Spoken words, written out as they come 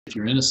if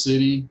you're in a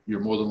city,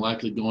 you're more than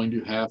likely going to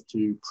have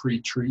to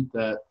pre-treat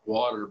that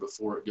water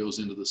before it goes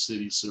into the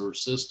city sewer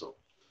system.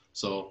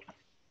 So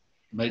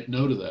make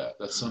note of that.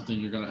 That's something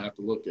you're going to have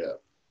to look at.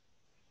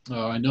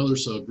 I know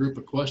there's a group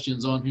of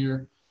questions on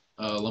here.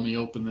 Let me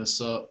open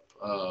this up.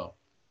 I'm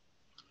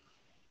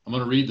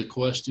going to read the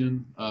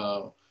question.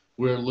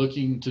 We're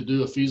looking to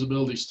do a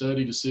feasibility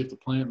study to see if the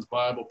plant is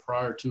viable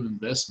prior to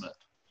investment.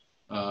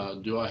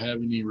 Do I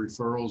have any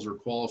referrals or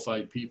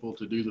qualified people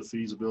to do the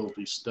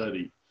feasibility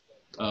study?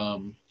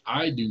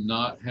 I do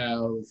not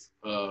have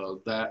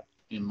that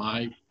in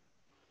my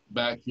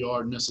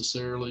backyard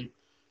necessarily,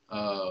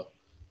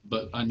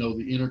 but I know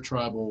the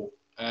Intertribal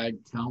Ag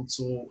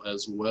Council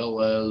as well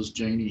as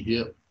Janie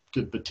Hip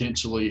could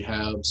potentially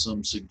have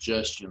some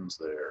suggestions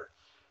there.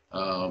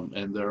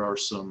 And there are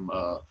some,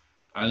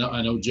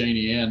 I know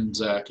Janie and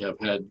Zach have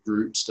had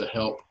groups to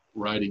help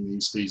writing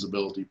these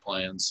feasibility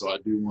plans. So I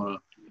do want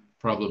to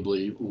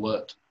probably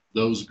let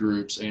those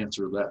groups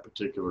answer that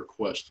particular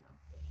question.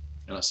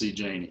 And I see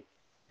Janie.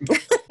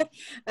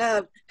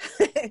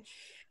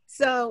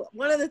 So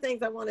one of the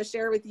things I want to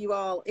share with you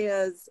all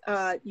is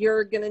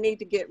you're going to need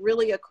to get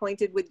really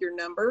acquainted with your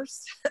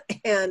numbers.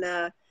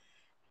 And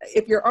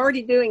if you're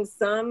already doing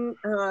some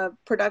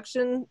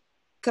production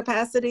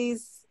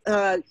capacities,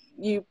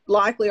 you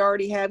likely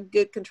already have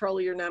good control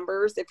of your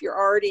numbers. If you're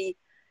already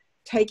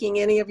taking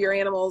any of your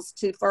animals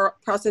to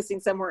processing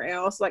somewhere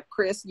else, like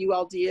Chris, you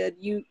all did,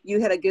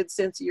 you had a good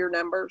sense of your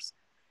numbers.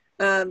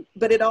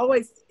 But it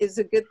always is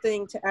a good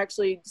thing to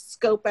actually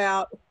scope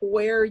out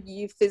where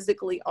you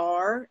physically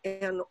are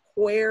and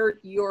where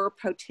your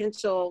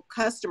potential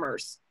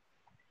customers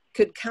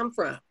could come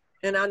from.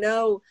 And I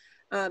know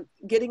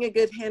getting a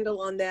good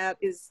handle on that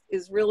is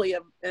really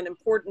an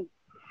important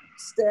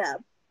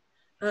step,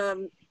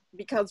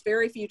 because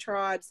very few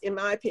tribes, in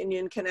my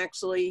opinion, can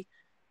actually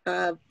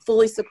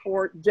fully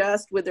support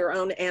just with their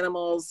own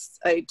animals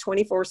a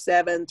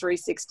 24/7,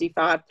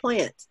 365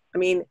 plant. I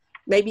mean,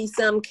 maybe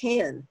some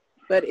can,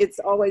 but it's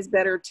always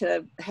better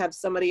to have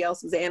somebody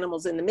else's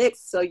animals in the mix.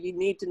 So you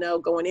need to know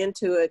going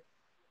into it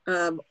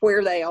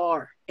where they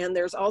are. And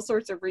there's all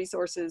sorts of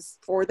resources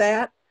for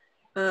that.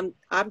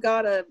 I've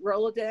got a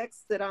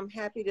Rolodex that I'm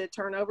happy to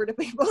turn over to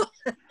people.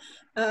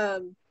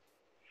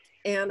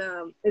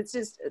 It's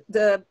just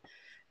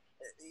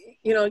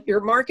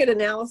your market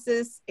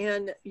analysis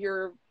and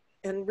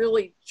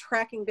really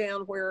tracking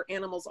down where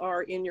animals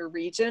are in your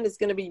region is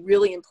going to be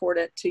really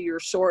important to your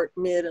short,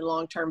 mid, and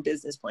long-term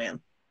business plan.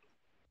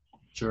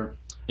 Sure.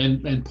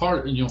 And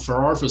part, for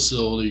our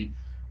facility,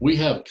 we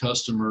have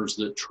customers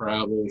that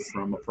travel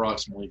from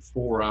approximately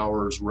 4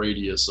 hours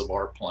radius of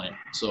our plant.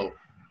 So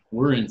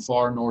we're in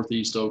far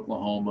northeast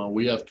Oklahoma.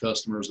 We have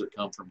customers that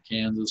come from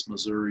Kansas,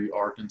 Missouri,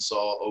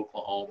 Arkansas,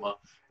 Oklahoma,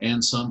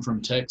 and some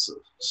from Texas.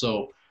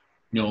 So,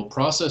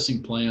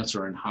 processing plants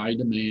are in high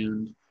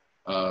demand.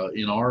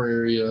 In our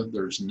area,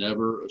 there's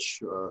never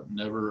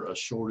a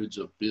shortage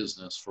of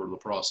business for the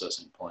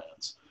processing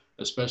plants,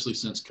 especially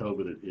since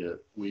COVID had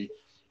hit.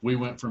 We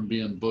went from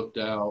being booked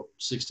out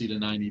 60 to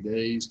 90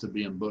 days to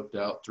being booked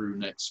out through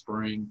next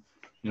spring.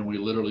 And we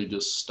literally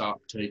just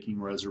stopped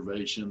taking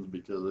reservations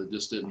because it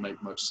just didn't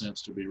make much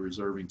sense to be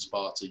reserving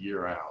spots a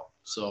year out.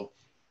 So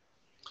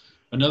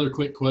another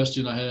quick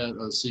question I had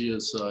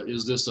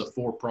is this a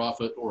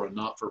for-profit or a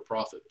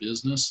not-for-profit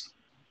business?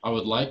 I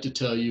would like to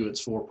tell you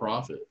it's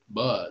for-profit,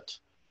 but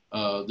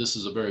this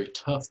is a very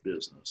tough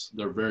business.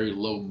 They're very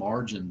low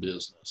margin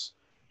business.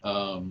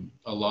 A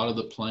lot of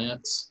the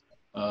plants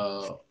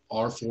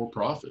are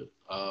for-profit.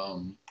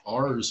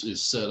 Ours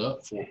is set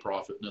up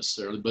for-profit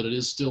necessarily, but it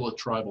is still a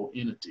tribal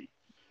entity.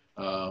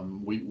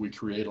 We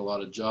create a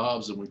lot of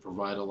jobs and we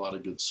provide a lot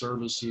of good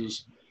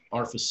services.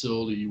 Our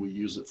facility, we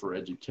use it for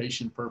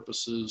education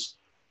purposes.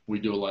 We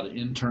do a lot of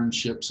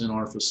internships in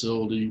our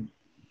facility,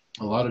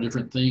 a lot of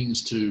different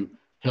things to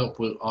help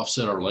with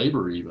offset our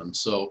labor even.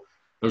 So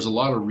there's a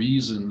lot of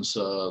reasons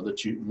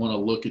that you want to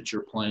look at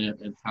your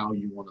plant and how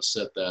you want to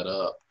set that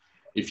up.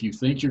 If you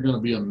think you're going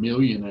to be a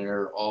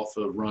millionaire off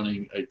of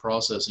running a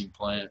processing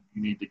plant,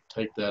 you need to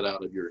take that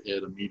out of your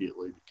head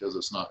immediately because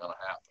it's not going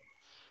to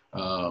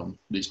happen.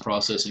 These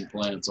processing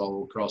plants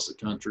all across the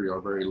country are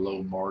very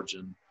low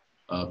margin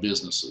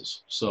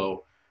businesses.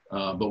 So,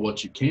 but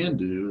what you can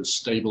do is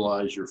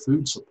stabilize your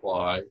food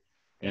supply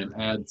and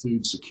add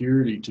food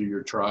security to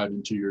your tribe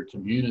and to your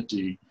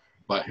community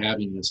by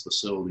having this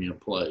facility in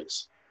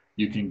place.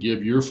 You can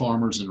give your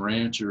farmers and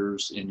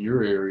ranchers in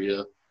your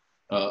area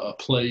a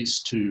place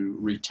to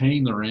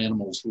retain their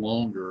animals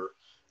longer,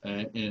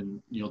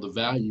 and the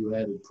value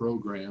added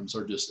programs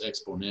are just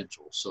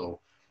exponential. So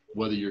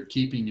whether you're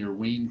keeping your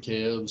wean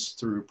calves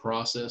through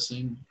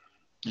processing,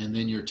 and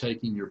then you're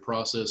taking your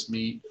processed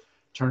meat,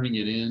 turning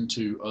it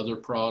into other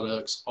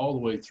products, all the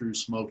way through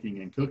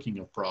smoking and cooking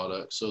of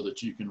products so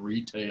that you can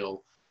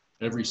retail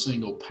every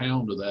single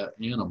pound of that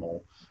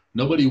animal.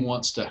 Nobody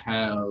wants to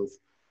have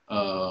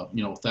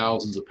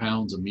thousands of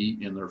pounds of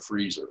meat in their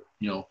freezer.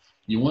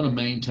 You want to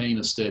maintain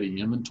a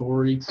steady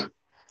inventory.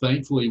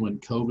 Thankfully, when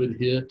COVID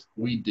hit,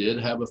 we did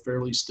have a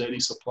fairly steady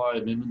supply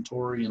of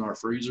inventory in our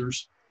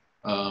freezers.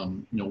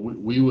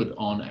 We would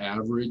on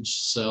average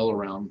sell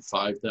around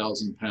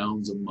 5,000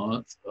 pounds a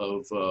month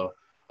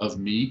of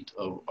meat,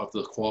 of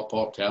the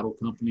Quapaw Cattle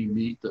Company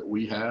meat that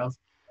we have.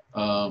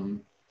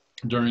 Um,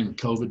 During the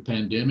COVID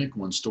pandemic,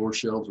 when store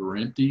shelves were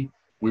empty,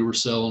 we were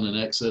selling in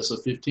excess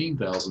of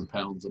 15,000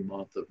 pounds a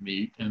month of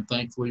meat. And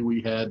thankfully,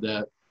 we had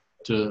that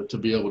to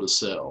be able to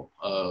sell.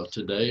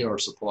 Today, our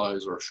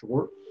supplies are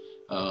short.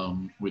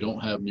 We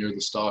don't have near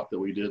the stock that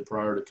we did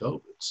prior to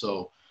COVID.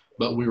 So,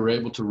 but we were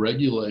able to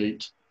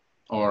regulate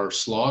our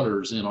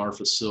slaughters in our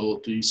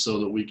facility so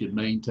that we could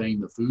maintain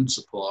the food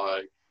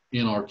supply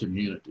in our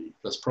community.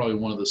 That's probably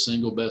one of the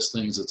single best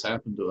things that's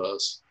happened to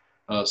us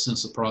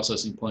since the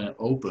processing plant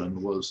opened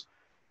was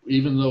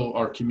even though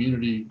our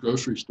community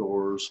grocery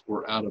stores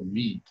were out of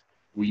meat,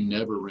 we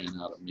never ran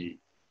out of meat.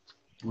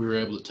 We were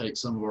able to take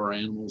some of our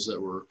animals that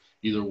were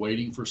either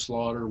waiting for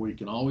slaughter. We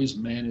can always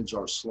manage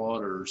our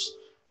slaughters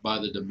by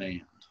the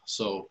demand.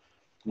 So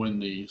when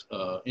the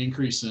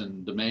increase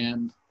in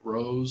demand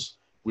rose,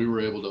 we were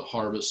able to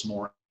harvest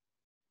more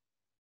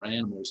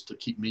animals to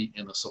keep meat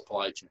in the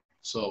supply chain.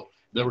 So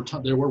there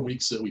were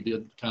weeks that we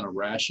did kind of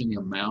ration the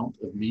amount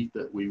of meat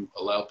that we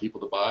allowed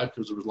people to buy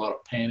because there was a lot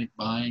of panic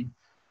buying.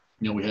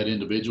 We had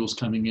individuals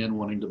coming in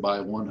wanting to buy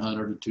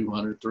 100 to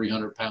 200,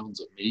 300 pounds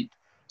of meat.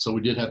 So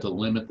we did have to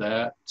limit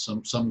that.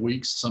 Some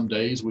weeks, some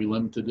days, we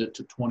limited it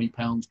to 20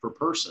 pounds per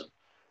person,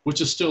 which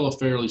is still a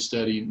fairly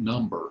steady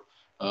number,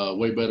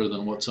 way better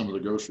than what some of the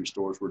grocery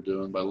stores were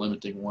doing by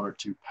limiting 1 or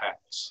 2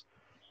 packs.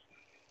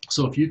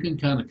 So if you can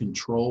kind of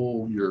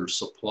control your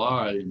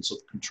supply and so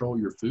control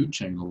your food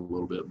chain a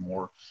little bit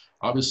more,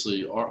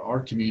 obviously our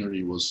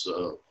community was,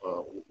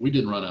 we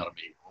didn't run out of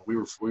meat. We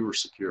were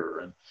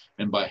secure.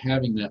 And by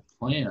having that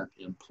plant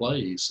in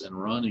place and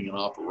running and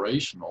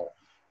operational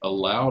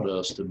allowed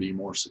us to be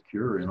more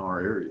secure in our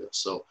area.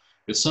 So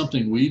it's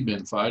something we've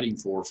been fighting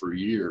for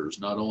years,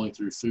 not only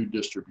through food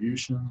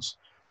distributions,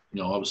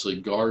 obviously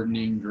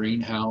gardening,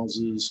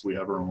 greenhouses, we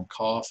have our own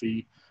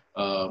coffee.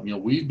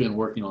 We've been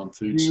working on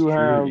food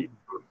security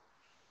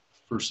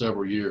for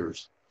several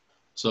years.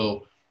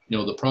 So,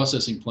 the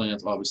processing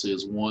plant obviously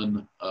is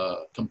one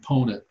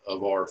component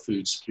of our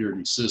food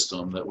security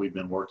system that we've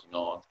been working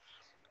on.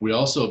 We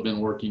also have been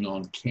working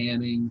on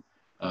canning,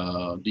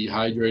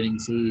 dehydrating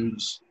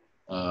foods,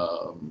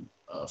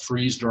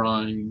 freeze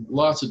drying,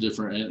 lots of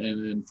different,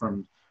 and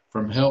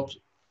from help,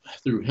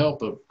 through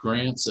help of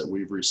grants that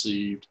we've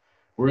received,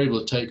 we're able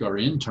to take our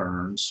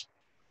interns.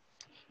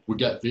 We've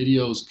got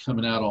videos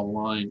coming out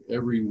online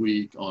every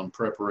week on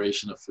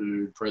preparation of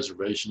food,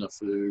 preservation of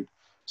food.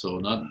 So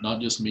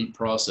not just meat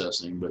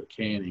processing, but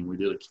canning. We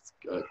did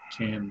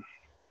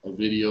a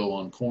video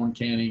on corn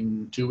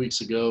canning 2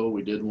 weeks ago.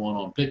 We did one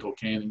on pickle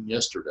canning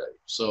yesterday.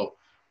 So,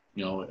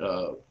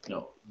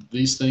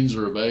 these things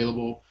are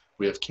available.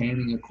 We have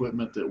canning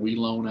equipment that we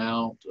loan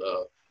out.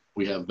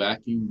 We have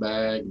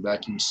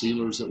vacuum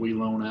sealers that we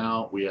loan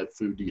out. We have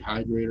food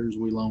dehydrators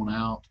we loan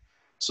out.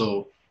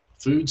 So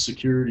food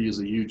security is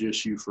a huge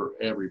issue for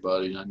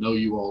everybody, and I know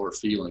you all are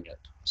feeling it.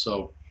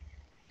 So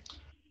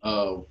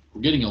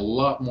we're getting a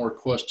lot more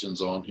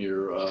questions on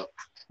here.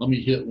 Let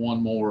me hit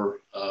one more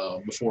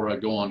before I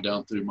go on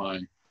down through my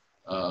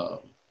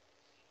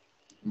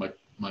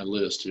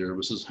list here.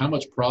 This is how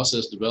much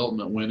process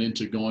development went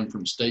into going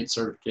from state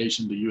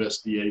certification to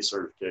USDA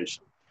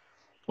certification.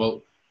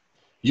 Well,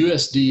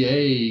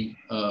 USDA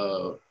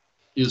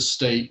is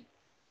state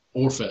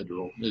or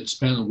federal. It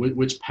depends on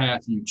which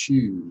path you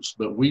choose,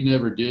 but we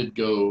never did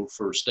go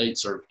for state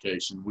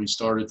certification. We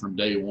started from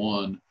day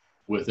one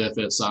with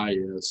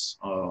FSIS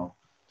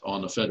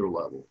on the federal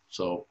level.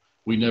 So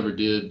we never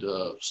did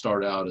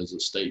start out as a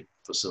state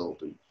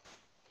facility.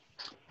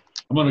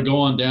 I'm going to go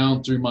on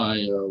down through my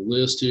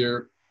list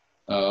here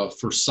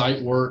for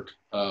site work.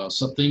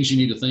 Some things you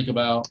need to think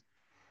about.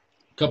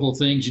 A couple of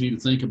things you need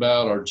to think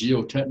about are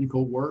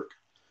geotechnical work.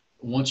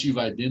 Once you've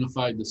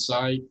identified the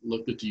site,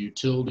 looked at the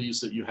utilities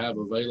that you have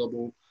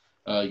available,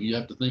 you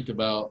have to think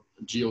about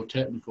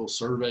geotechnical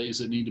surveys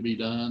that need to be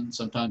done.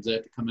 Sometimes they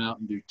have to come out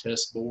and do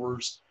test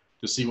bores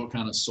to see what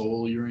kind of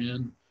soil you're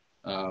in.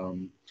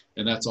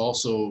 And that's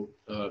also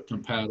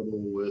compatible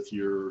with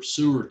your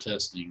sewer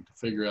testing to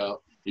figure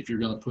out if you're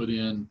going to put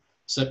in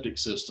septic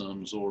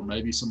systems or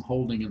maybe some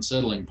holding and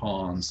settling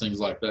ponds,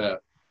 things like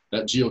that.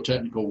 That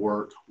geotechnical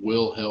work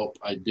will help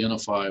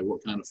identify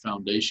what kind of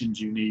foundations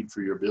you need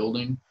for your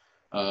building,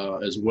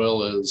 as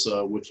well as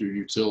with your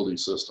utility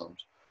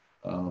systems.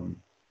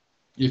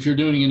 If you're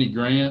doing any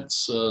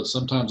grants,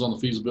 sometimes on the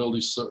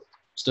feasibility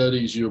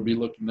studies, you'll be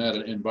looking at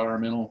an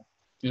environmental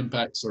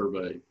impact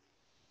survey,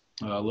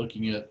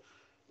 looking at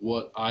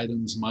what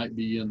items might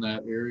be in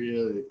that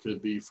area. It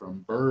could be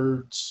from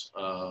birds,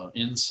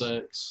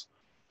 insects,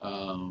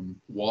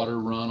 water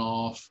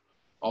runoff.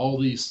 All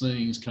these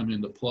things come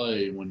into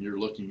play when you're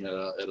looking at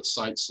a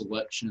site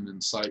selection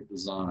and site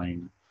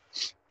design.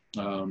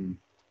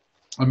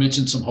 I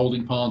mentioned some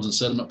holding ponds and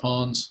sediment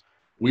ponds.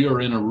 We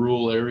are in a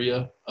rural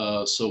area,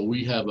 so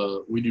we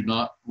do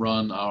not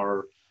run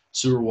our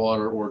sewer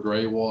water or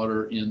gray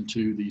water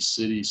into the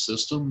city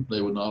system.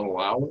 They would not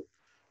allow it.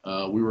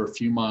 We were a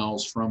few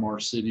miles from our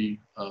city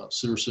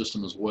sewer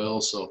system as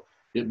well, so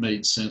it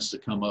made sense to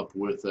come up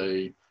with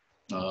a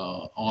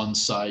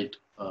on-site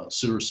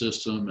sewer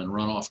system and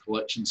runoff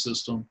collection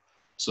system.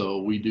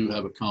 So we do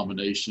have a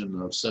combination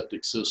of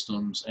septic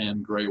systems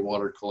and gray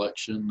water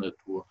collection that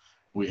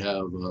we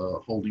have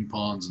holding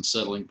ponds and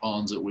settling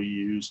ponds that we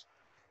use.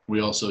 We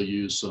also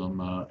use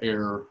some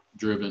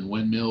air-driven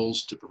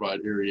windmills to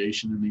provide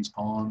aeration in these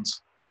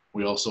ponds.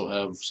 We also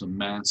have some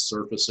mass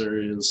surface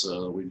areas.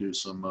 We do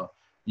some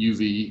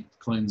UV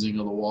cleansing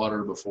of the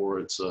water before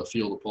it's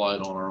field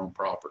applied on our own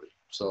property.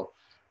 So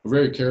we're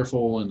very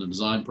careful in the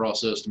design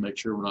process to make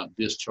sure we're not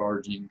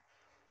discharging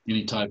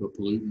any type of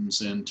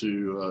pollutants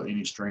into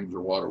any streams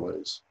or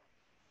waterways.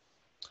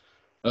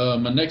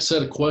 My next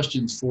set of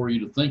questions for you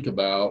to think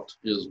about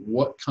is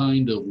what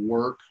kind of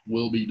work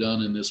will be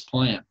done in this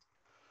plant?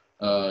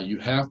 You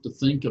have to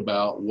think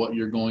about what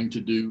you're going to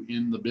do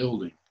in the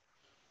building.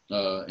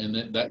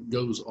 And that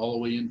goes all the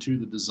way into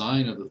the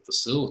design of the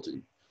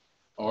facility.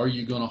 Are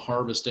you going to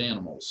harvest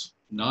animals?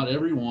 Not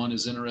everyone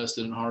is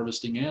interested in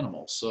harvesting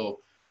animals. So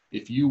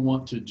if you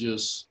want to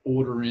just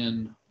order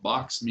in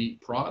box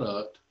meat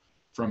product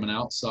from an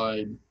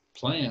outside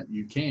plant,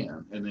 you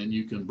can, and then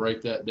you can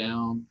break that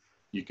down.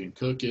 You can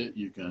cook it.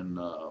 You can,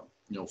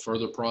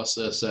 further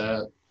process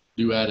that,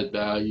 do added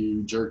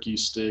value, jerky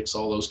sticks,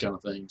 all those kind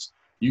of things.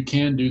 You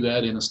can do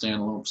that in a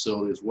standalone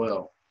facility as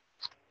well.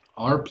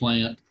 Our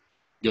plant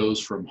goes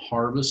from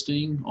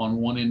harvesting on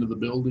one end of the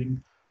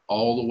building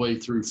all the way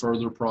through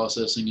further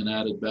processing and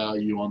added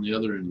value on the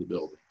other end of the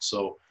building.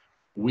 So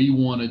we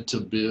wanted to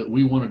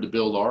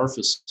build our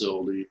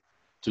facility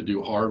to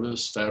do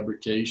harvest,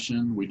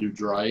 fabrication. We do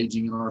dry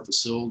aging in our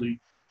facility.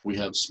 We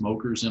have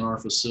smokers in our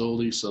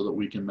facility so that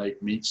we can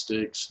make meat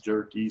sticks,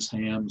 jerkies,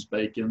 hams,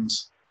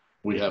 bacons.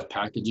 We have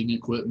packaging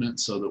equipment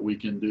so that we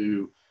can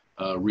do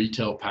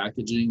retail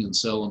packaging and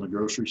sell in the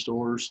grocery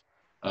stores.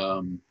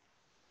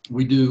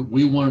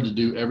 We wanted to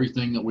do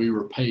everything that we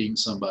were paying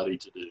somebody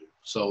to do.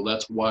 So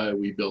that's why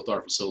we built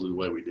our facility the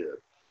way we did.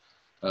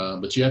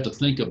 But you have to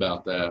think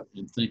about that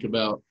and think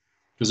about,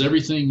 because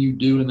everything you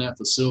do in that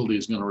facility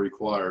is going to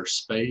require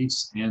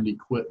space and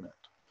equipment.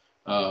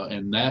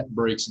 And that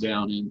breaks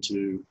down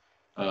into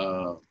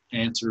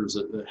answers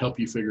that help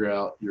you figure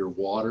out your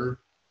water,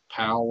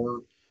 power,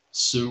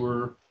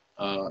 sewer,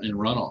 and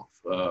runoff.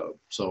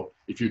 So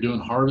if you're doing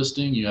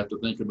harvesting, you have to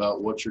think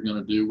about what you're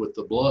going to do with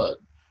the blood,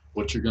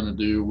 what you're going to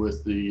do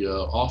with the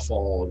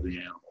offal of the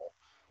animal,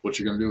 what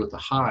you're going to do with the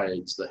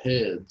hides, the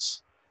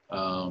heads.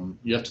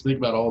 You have to think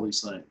about all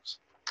these things.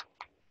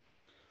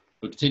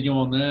 But continue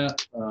on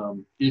that.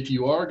 If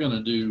you are going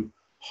to do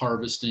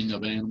harvesting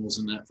of animals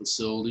in that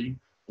facility,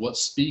 what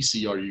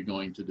species are you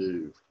going to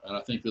do? And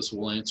I think this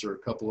will answer a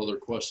couple other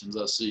questions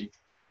I see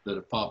that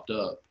have popped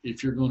up.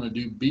 If you're going to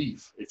do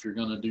beef, if you're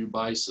going to do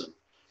bison,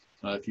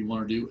 if you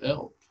want to do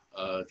elk,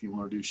 if you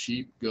want to do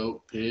sheep,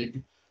 goat,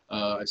 pig.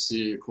 I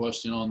see a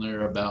question on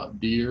there about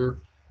deer.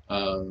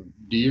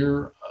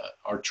 Deer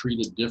are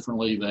treated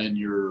differently than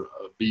your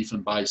beef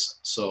and bison.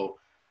 So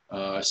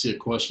I see a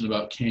question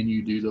about, can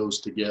you do those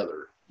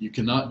together? You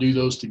cannot do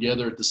those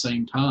together at the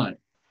same time.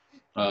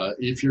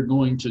 If you're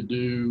going to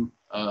do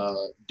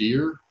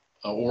deer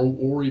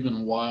or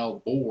even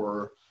wild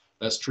boar,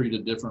 that's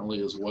treated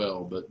differently as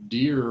well. But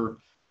deer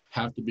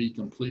have to be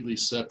completely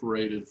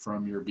separated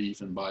from your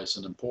beef and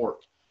bison and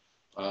pork.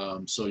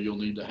 So you'll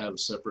need to have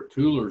separate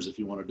coolers if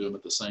you want to do them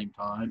at the same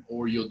time,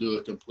 or you'll do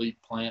a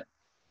complete plant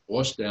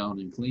wash down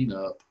and clean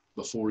up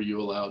before you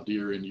allow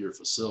deer into your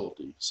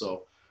facility.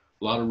 So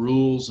a lot of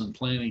rules and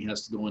planning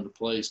has to go into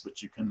place,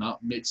 but you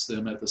cannot mix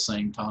them at the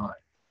same time.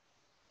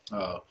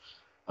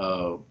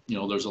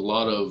 There's a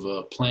lot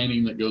of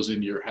planning that goes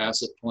into your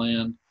HACCP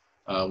plan,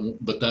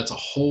 but that's a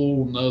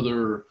whole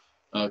nother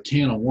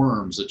can of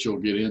worms that you'll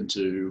get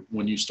into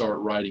when you start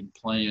writing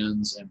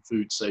plans and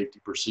food safety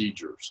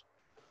procedures.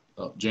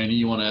 Janie,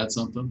 you want to add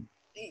something?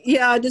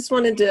 Yeah, I just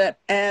wanted to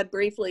add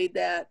briefly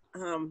that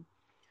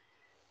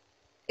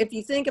if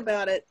you think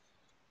about it,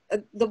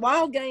 the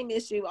wild game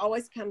issue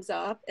always comes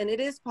up, and it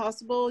is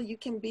possible you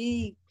can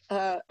be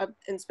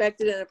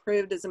inspected and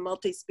approved as a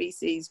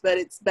multi-species, but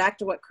it's back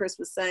to what Chris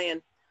was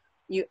saying.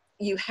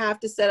 You have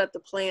to set up the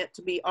plant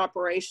to be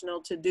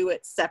operational to do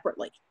it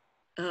separately.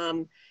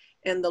 And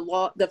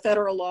the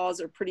federal laws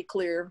are pretty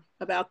clear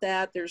about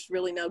that. There's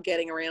really no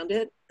getting around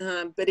it,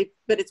 but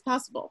it's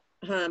possible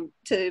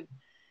to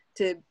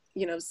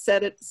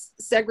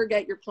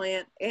segregate your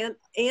plant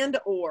and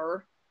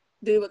or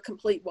do a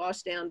complete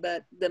wash down,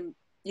 but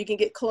you can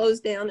get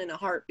closed down in a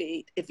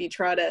heartbeat if you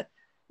try to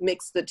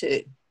mix the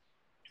two.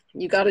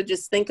 You got to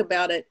just think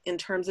about it in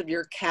terms of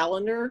your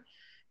calendar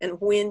and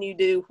when you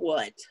do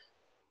what.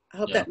 I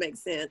hope that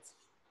makes sense.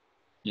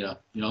 Yeah,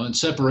 and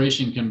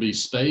separation can be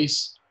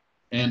space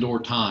and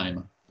or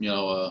time.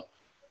 So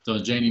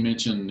Janie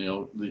mentioned,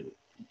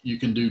 you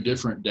can do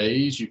different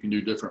days, you can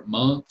do different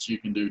months, you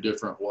can do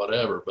different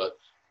whatever, but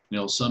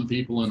some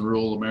people in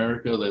rural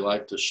America, they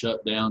like to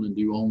shut down and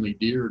do only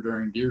deer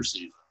during deer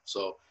season.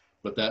 So,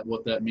 but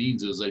what that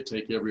means is they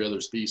take every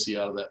other species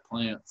out of that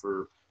plant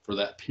for for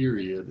that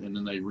period, and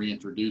then they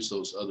reintroduce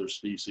those other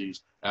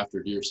species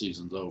after deer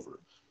season's over.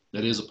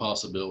 That is a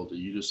possibility.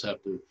 You just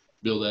have to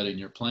build that in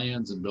your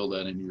plans and build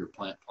that into your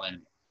plant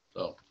planning.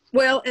 So.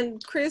 Well,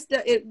 and Chris,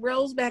 it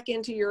rolls back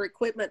into your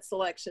equipment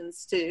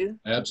selections too.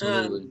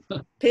 Absolutely.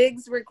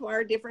 Pigs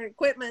require different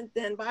equipment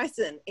than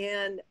bison,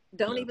 and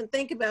don't Yeah. even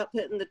think about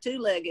putting the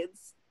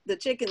two-leggeds, the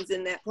chickens,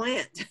 in that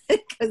plant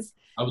because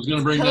I was going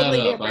to bring totally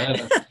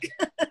that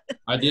up.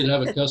 I did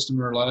have a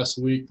customer last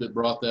week that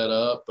brought that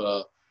up,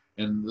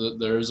 and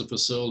there is a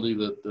facility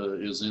that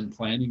is in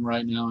planning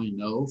right now. They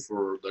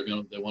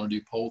want to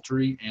do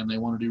poultry and they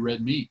want to do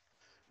red meat,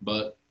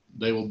 but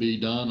they will be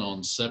done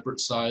on separate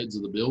sides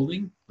of the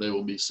building. They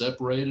will be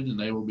separated, and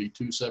they will be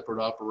two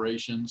separate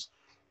operations,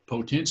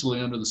 potentially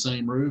under the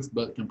same roof,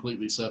 but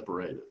completely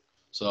separated.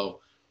 So,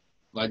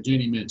 like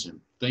Jenny mentioned,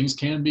 things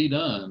can be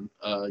done.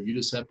 You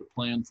just have to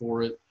plan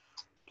for it,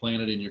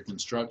 plan it in your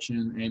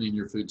construction and in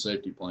your food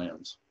safety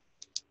plans.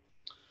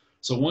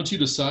 So once you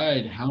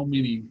decide how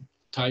many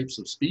types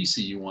of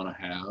species you want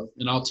to have,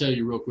 and I'll tell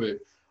you real quick,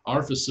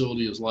 our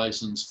facility is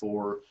licensed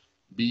for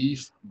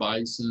beef,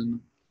 bison,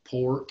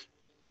 pork,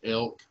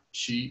 elk,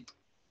 sheep,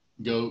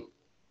 goat,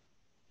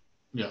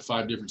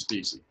 5 different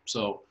species.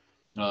 So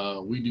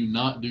we do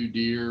not do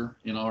deer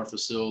in our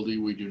facility.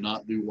 We do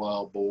not do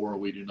wild boar.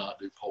 We do not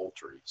do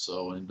poultry.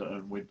 So,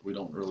 and we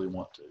don't really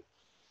want to.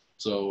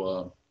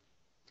 So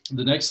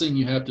the next thing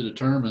you have to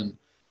determine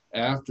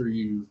after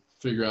you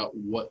figure out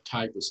what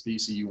type of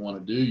species you want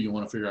to do, you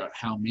want to figure out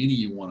how many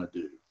you want to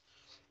do.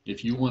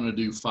 If you want to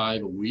do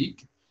 5 a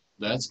week,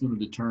 that's going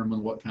to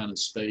determine what kind of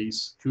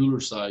space,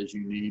 cooler size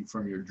you need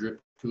from your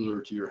drip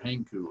cooler to your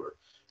hang cooler.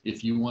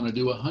 If you want to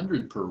do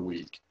 100 per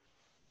week,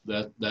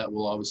 that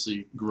will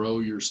obviously grow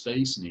your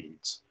space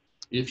needs.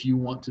 If you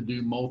want to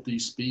do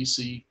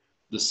multi-species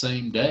the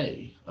same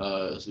day,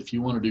 if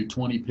you want to do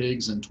 20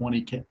 pigs and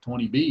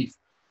 20 beef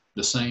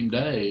the same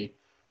day,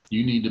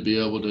 you need to be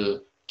able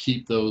to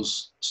keep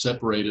those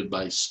separated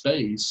by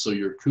space, so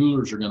your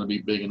coolers are going to be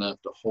big enough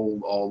to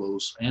hold all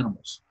those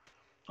animals.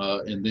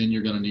 And then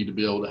you're going to need to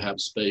be able to have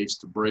space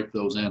to break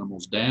those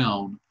animals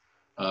down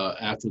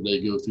after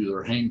they go through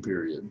their hang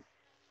period.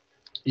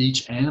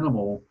 Each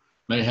animal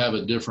may have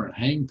a different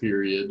hang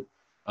period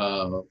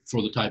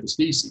for the type of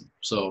species.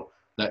 So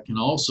that can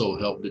also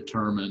help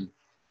determine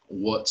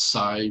what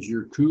size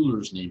your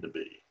coolers need to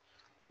be.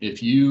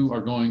 If you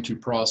are going to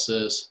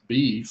process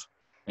beef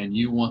and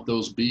you want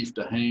those beef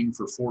to hang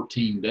for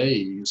 14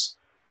 days,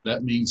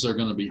 that means they're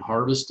going to be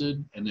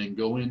harvested and then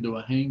go into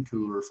a hang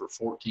cooler for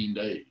 14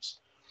 days.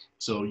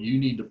 So you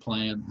need to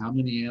plan how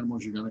many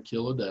animals you're going to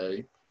kill a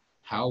day,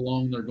 how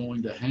long they're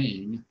going to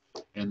hang,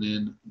 and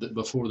then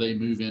before they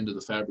move into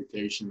the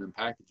fabrication and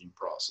packaging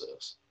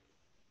process.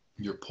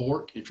 Your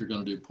pork, if you're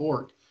going to do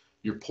pork,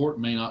 your pork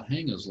may not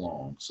hang as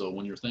long. So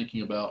when you're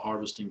thinking about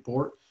harvesting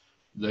pork,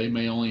 they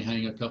may only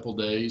hang a couple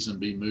days and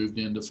be moved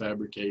into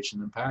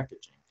fabrication and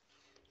packaging.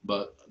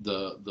 But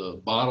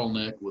the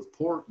bottleneck with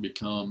pork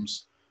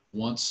becomes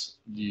once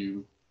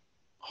you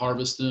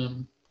harvest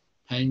them,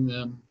 hang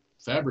them,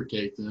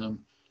 fabricate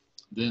them,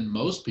 then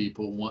most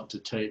people want to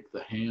take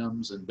the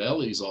hams and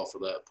bellies off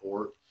of that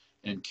pork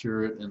and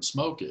cure it and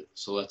smoke it.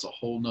 So that's a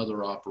whole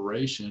nother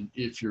operation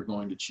if you're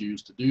going to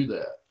choose to do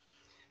that.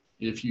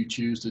 If you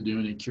choose to do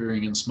any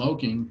curing and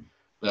smoking,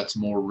 that's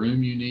more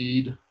room you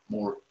need,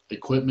 more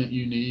equipment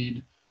you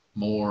need,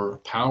 more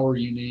power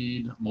you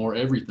need, more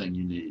everything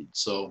you need.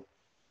 So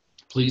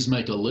please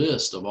make a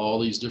list of all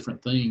these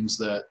different things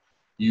that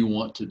you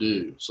want to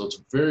do. So it's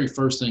the very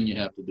first thing you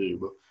have to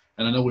do.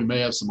 And I know we may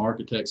have some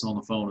architects on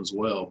the phone as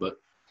well, but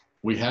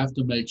we have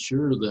to make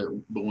sure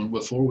that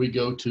before we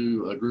go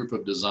to a group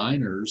of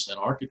designers and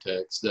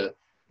architects, that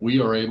we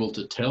are able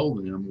to tell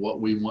them what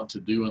we want to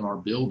do in our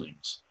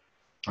buildings.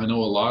 I know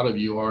a lot of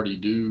you already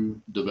do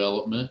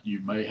development. You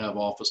may have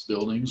office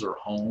buildings or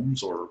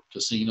homes or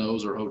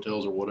casinos or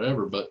hotels or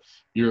whatever, but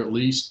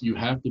you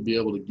have to be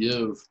able to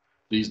give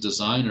these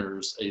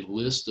designers a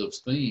list of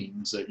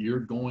things that you're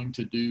going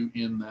to do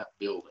in that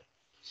building.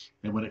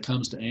 And when it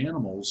comes to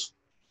animals,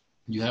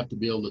 you have to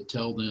be able to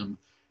tell them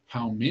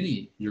how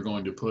many you're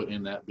going to put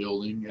in that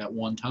building at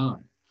one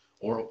time,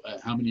 or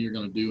how many you're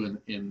going to do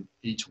in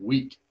each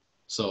week.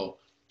 So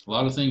a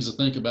lot of things to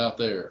think about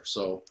there.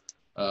 So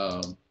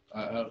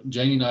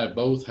Janie and I have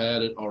both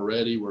had it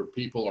already where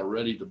people are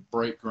ready to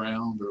break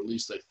ground, or at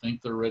least they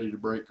think they're ready to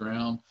break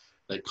ground.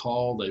 They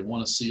call, they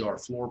want to see our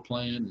floor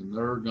plan, and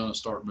they're going to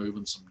start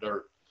moving some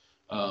dirt.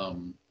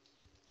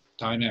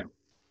 Time out.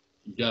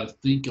 You got to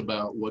think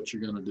about what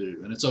you're going to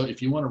do. And so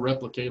if you want to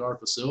replicate our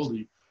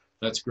facility,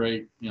 that's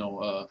great. You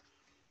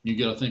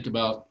got to think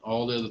about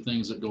all the other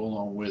things that go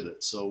along with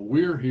it. So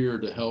we're here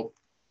to help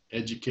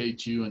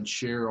educate you and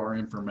share our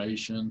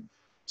information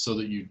so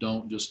that you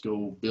don't just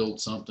go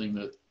build something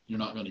that you're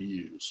not going to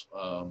use.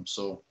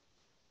 So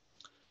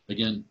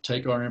again,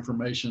 take our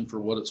information for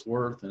what it's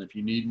worth. And if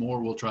you need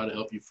more, we'll try to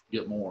help you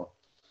get more.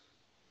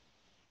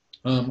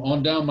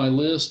 On down my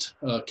list,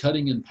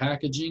 cutting and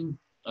packaging.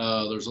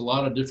 There's a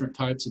lot of different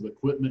types of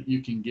equipment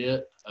you can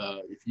get.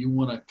 If you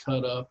want to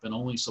cut up and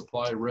only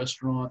supply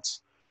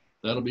restaurants,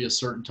 that'll be a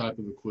certain type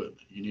of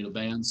equipment. You need a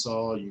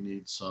bandsaw, you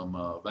need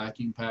some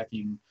vacuum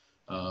packing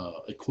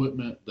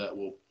equipment that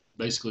will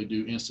basically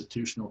do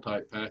institutional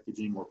type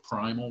packaging or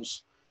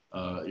primals.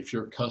 If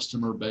your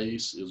customer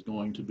base is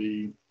going to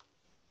be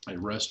a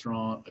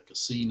restaurant, a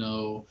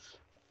casino,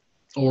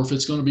 or if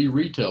it's going to be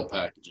retail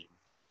packaging,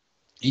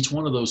 each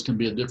one of those can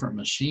be a different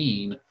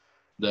machine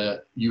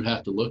that you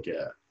have to look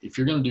at. If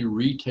you're going to do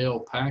retail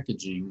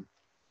packaging,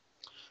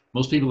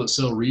 most people that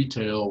sell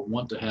retail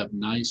want to have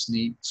nice,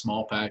 neat,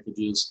 small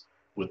packages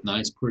with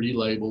nice, pretty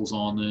labels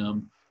on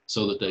them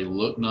so that they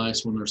look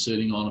nice when they're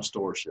sitting on a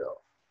store shelf.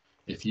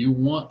 If you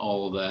want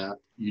all of that,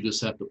 you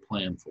just have to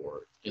plan for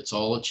it. It's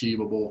all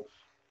achievable,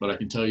 but I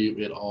can tell you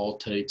it all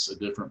takes a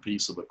different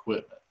piece of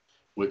equipment,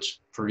 which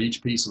for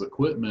each piece of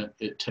equipment,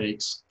 it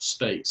takes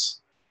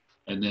space.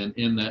 And then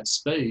in that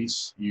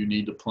space, you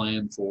need to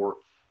plan for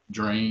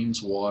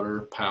drains,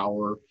 water,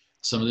 power.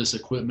 Some of this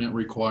equipment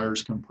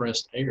requires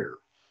compressed air.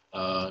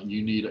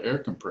 You need an air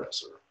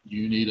compressor.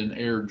 You need an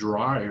air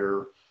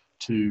dryer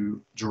to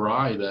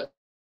dry that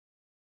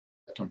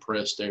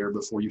compressed air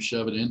before you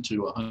shove it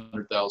into a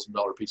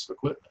 $100,000 piece of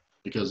equipment.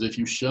 Because if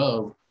you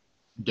shove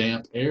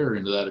damp air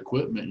into that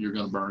equipment, you're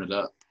going to burn it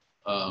up.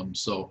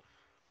 So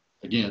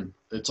again,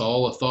 it's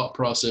all a thought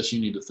process you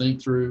need to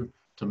think through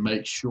to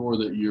make sure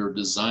that you're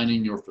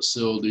designing your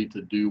facility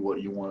to do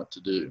what you want it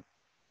to do.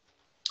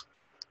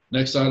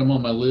 Next item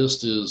on my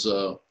list is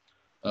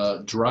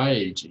dry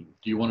aging.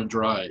 Do you want to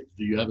dry age?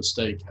 Do you have a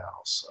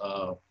steakhouse?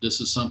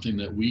 This is something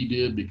that we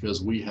did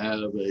because we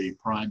have a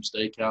prime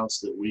steakhouse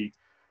that we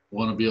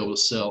want to be able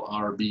to sell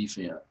our beef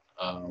in.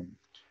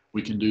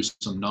 We can do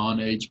some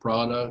non-aged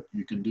product.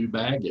 You can do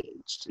bag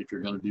aged. If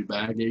you're going to do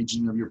bag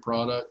aging of your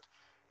product,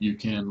 you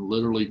can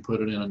literally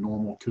put it in a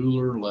normal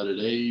cooler, let it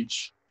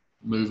age,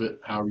 move it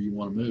however you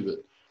want to move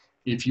it.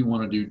 If you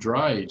want to do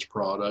dry age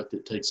product,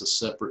 it takes a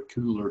separate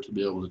cooler to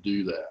be able to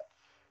do that.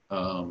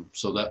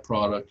 So that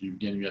product, you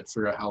have to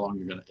figure out how long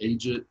you're going to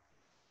age it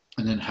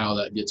and then how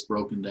that gets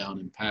broken down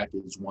and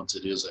packaged once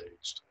it is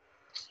aged.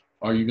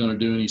 Are you going to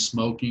do any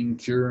smoking,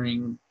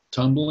 curing,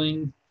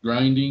 tumbling,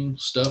 grinding,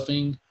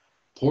 stuffing,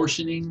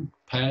 portioning,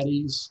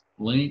 patties,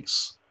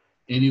 links,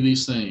 any of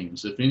these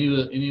things? If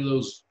any of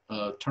those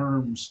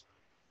terms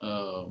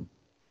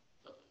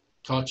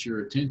caught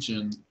your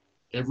attention,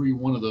 every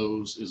one of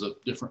those is a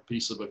different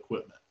piece of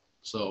equipment.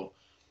 So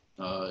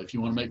if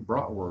you want to make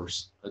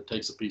bratwurst, that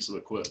takes a piece of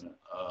equipment.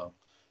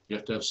 You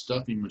have to have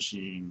stuffing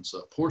machines.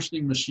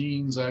 Portioning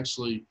machines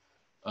actually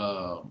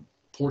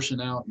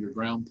portion out your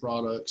ground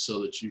products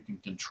so that you can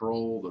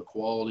control the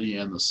quality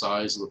and the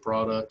size of the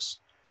products.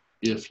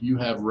 If you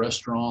have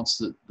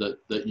restaurants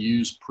that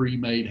use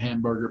pre-made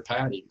hamburger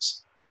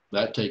patties,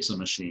 that takes a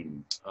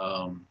machine.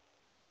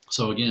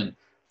 So again,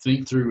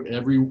 think through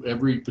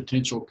every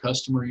potential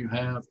customer you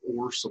have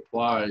or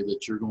supply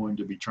that you're going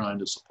to be trying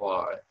to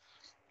supply,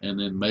 and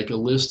then make a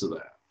list of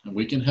that. And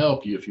we can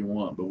help you if you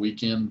want,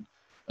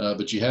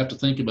 but you have to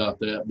think about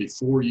that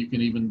before you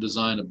can even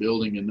design a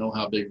building and know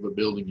how big of a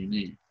building you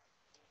need.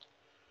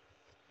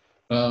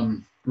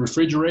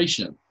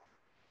 Refrigeration,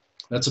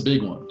 that's a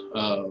big one.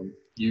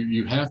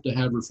 You have to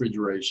have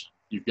refrigeration.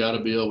 You've got to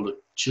be able to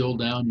chill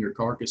down your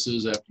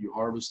carcasses after you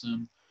harvest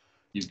them.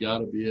 You've got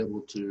to be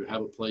able to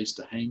have a place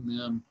to hang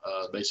them,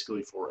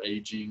 basically for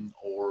aging,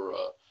 or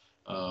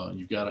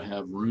you've got to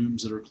have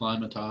rooms that are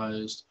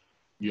climatized.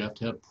 You have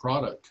to have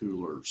product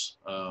coolers.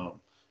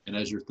 And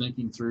as you're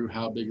thinking through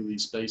how big of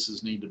these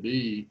spaces need to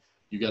be,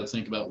 you got to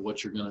think about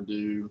what you're going to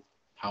do,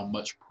 how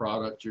much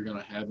product you're going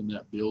to have in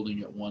that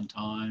building at one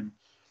time.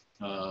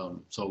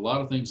 So a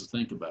lot of things to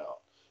think about.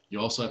 You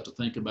also have to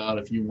think about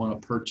if you want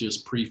to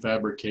purchase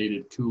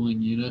prefabricated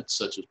cooling units,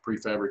 such as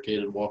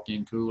prefabricated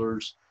walk-in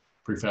coolers,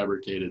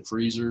 prefabricated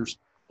freezers,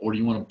 or do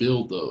you want to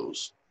build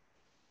those?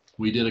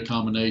 We did a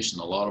combination.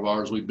 A lot of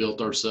ours we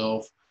built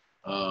ourselves.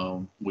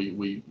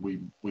 We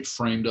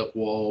framed up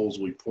walls,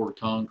 we poured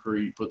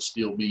concrete, put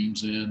steel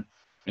beams in,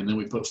 and then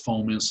we put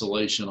foam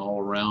insulation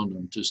all around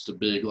them just to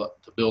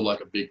build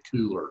like a big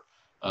cooler.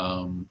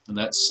 And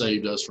that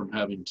saved us from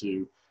having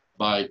to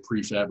buy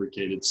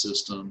prefabricated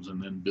systems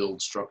and then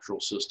build structural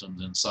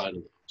systems inside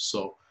of those.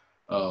 So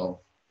a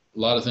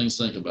lot of things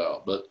to think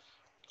about, but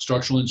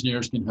structural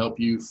engineers can help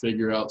you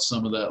figure out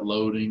some of that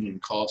loading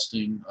and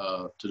costing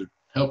to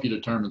help you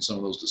determine some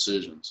of those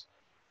decisions.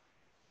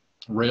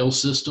 Rail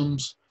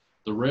systems.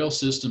 The rail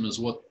system is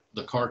what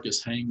the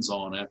carcass hangs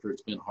on after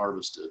it's been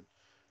harvested.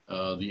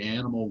 The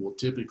animal will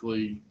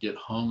typically get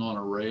hung on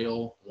a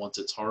rail once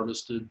it's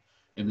harvested,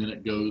 and then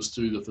it goes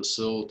through the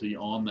facility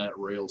on that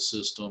rail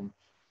system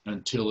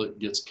until it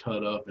gets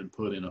cut up and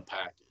put in a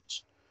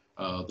package.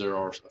 There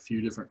are a few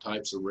different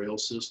types of rail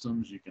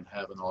systems. You can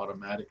have an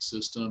automatic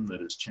system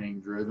that is chain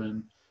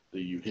driven,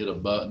 that you hit a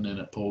button and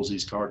it pulls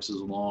these carcasses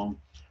along,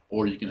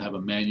 or you can have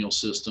a manual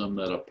system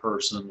that a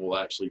person will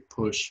actually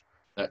push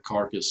that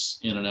carcass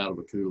in and out of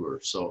a cooler.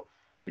 So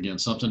again,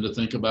 something to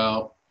think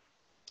about,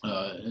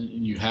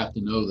 and you have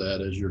to know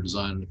that as you're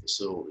designing a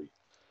facility.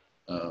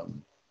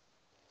 Um,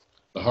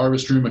 the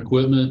harvest room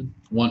equipment,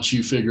 once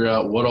you figure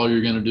out what all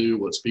you're going to do,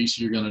 what species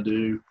you're going to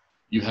do,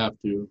 you have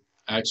to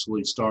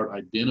actually start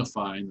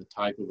identifying the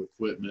type of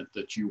equipment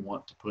that you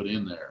want to put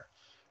in there.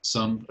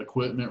 Some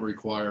equipment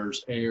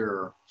requires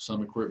air,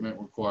 some equipment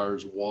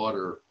requires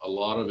water, a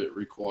lot of it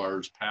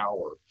requires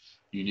power.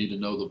 You need to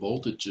know the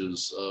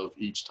voltages of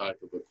each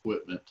type of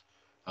equipment.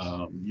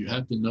 You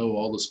have to know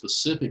all the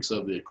specifics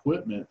of the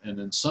equipment, and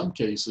in some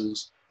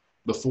cases,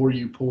 before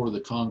you pour the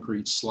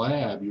concrete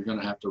slab, you're going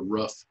to have to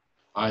rough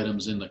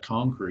items in the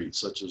concrete,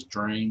 such as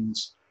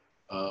drains,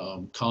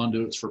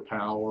 conduits for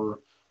power.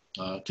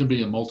 Could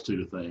be a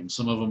multitude of things.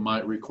 Some of them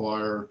might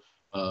require,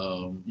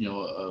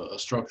 a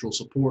structural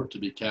support to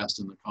be cast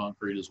in the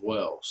concrete as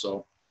well.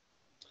 So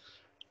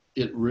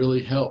it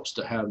really helps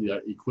to have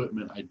the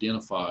equipment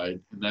identified,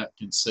 and that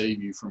can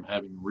save you from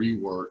having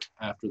rework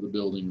after the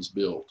building is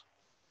built.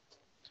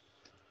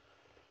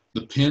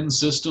 The pen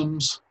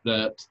systems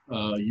that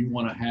you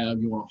want to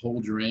have, you want to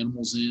hold your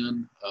animals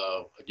in.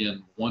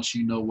 Again, once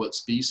you know what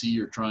species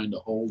you're trying to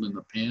hold in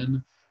the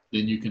pen,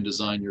 then you can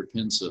design your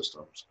pen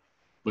systems.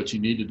 But you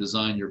need to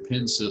design your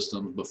pen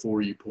systems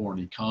before you pour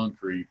any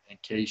concrete, in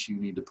case you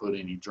need to put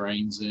any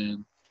drains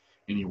in,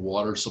 any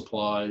water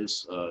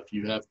supplies. If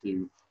you have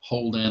to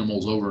hold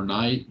animals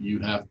overnight, you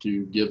have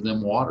to give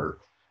them water.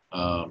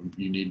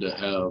 You need to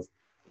have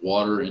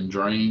water and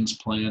drains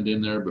planned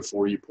in there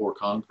before you pour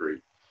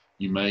concrete.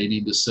 You may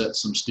need to set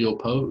some steel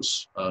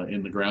posts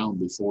in the ground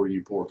before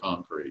you pour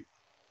concrete.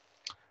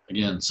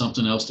 Again,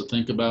 something else to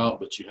think about,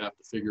 but you have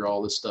to figure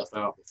all this stuff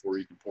out before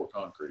you can pour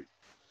concrete.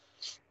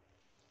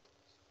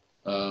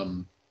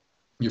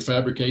 Your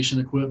fabrication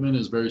equipment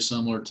is very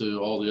similar to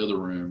all the other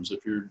rooms.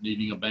 If you're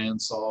needing a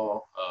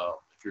bandsaw,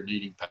 if you're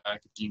needing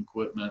packaging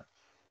equipment,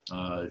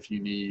 if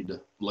you need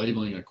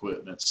labeling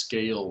equipment,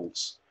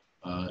 scales,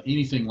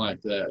 anything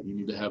like that, you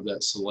need to have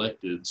that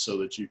selected so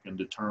that you can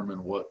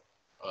determine what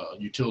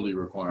utility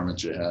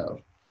requirements you have.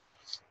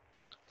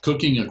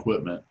 Cooking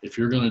equipment. If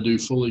you're going to do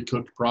fully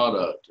cooked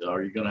product,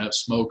 are you going to have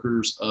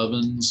smokers,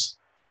 ovens?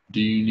 Do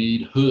you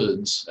need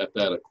hoods at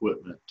that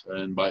equipment?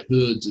 And by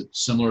hoods,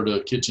 it's similar to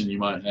a kitchen you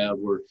might have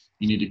where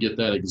you need to get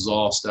that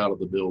exhaust out of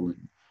the building.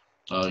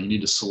 You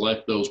need to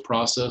select those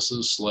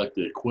processes, select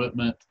the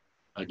equipment,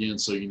 again,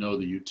 so you know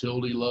the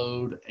utility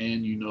load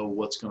and you know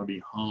what's going to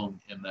be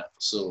hung in that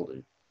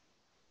facility.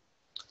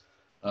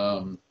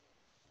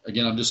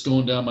 Again, I'm just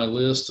going down my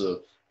list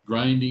of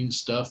grinding,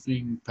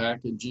 stuffing,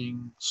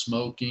 packaging,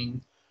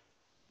 smoking.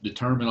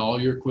 Determine all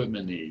your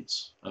equipment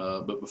needs.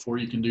 But before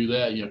you can do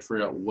that, you have to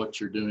figure out what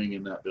you're doing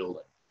in that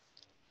building.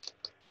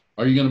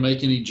 Are you going to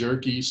make any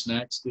jerky,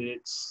 snack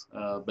sticks,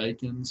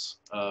 bacons?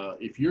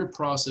 If you're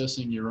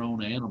processing your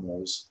own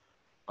animals,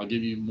 I'll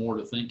give you more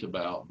to think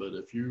about. But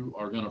if you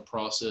are going to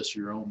process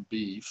your own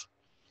beef,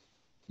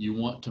 you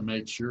want to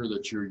make sure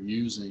that you're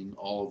using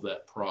all of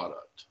that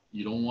product.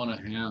 You don't want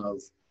to have,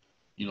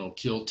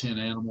 kill 10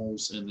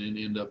 animals and then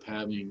end up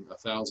having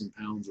 1,000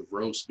 pounds of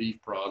roast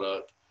beef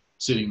product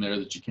sitting there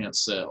that you can't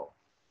sell.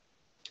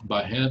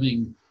 By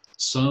having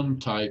some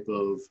type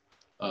of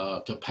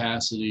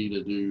capacity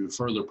to do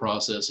further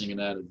processing and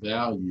added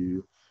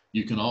value,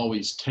 you can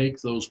always take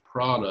those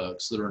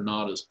products that are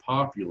not as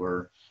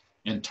popular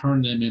and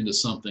turn them into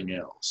something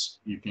else.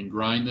 You can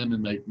grind them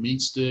and make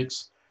meat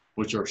sticks,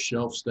 which are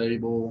shelf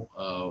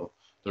stable.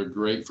 They're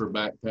great for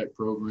backpack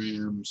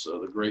programs.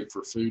 They're great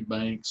for food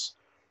banks.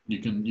 You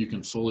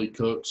can fully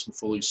cook some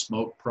fully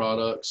smoked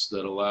products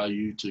that allow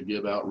you to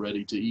give out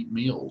ready to eat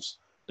meals.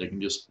 They can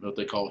just, what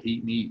they call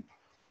heat and eat.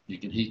 You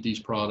can heat these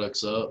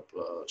products up,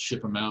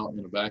 ship them out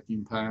in a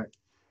vacuum pack,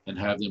 and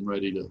have them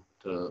ready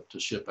to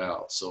ship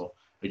out. So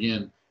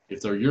again,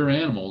 if they're your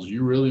animals,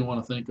 you really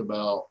want to think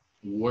about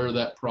where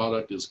that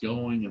product is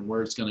going and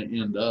where it's going to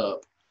end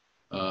up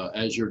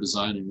as you're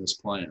designing this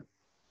plan.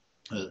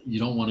 You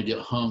don't want to get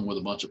hung with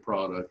a bunch of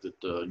product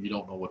that you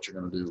don't know what you're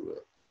going to do with.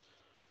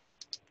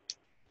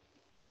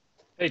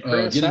 Hey,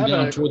 Chris, Getting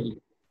down toward the,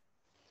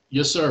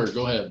 yes, sir.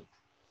 Go ahead.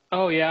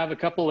 Oh, yeah, I have a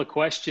couple of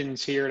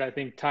questions here that I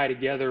think tie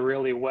together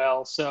really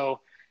well.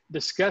 So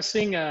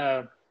discussing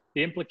the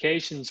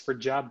implications for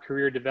job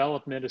career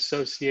development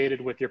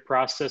associated with your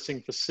processing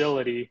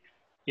facility,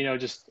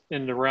 just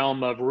in the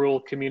realm of rural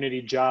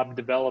community job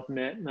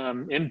development,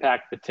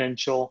 impact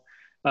potential.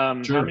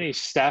 Sure. How many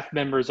staff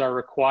members are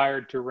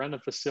required to run a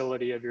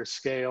facility of your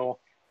scale?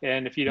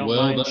 And if you don't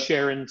mind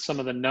sharing some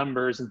of the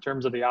numbers in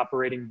terms of the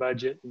operating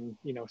budget and,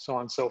 so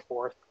on and so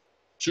forth.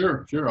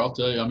 Sure. I'll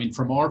tell you. I mean,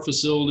 from our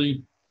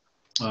facility,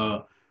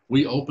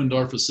 we opened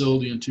our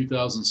facility in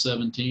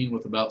 2017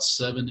 with about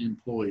 7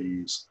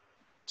 employees.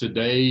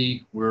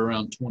 Today, we're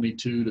around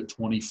 22 to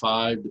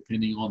 25,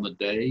 depending on the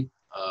day.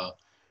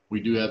 We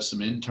do have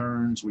some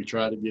interns. We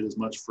try to get as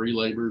much free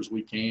labor as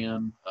we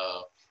can.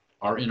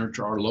 Our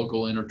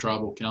local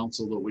intertribal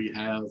council that we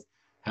have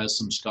has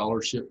some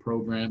scholarship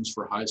programs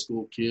for high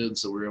school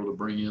kids, so we were able to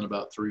bring in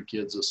about 3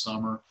 kids this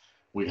summer.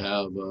 We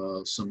have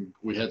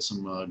we had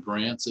some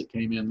grants that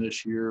came in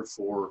this year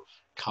for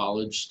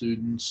college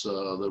students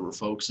that were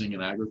focusing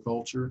in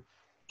agriculture.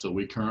 So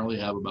we currently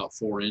have about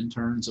 4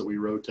 interns that we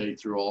rotate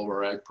through all of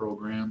our ag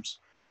programs.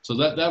 So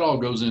that all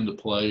goes into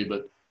play,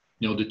 but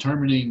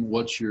determining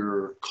what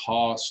your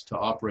cost to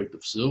operate the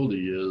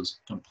facility is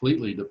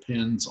completely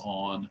depends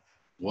on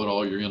what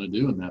all you're going to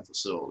do in that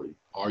facility.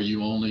 Are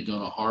you only going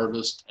to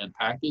harvest and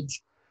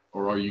package,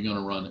 or are you going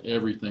to run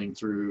everything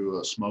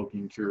through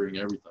smoking, curing,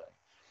 everything?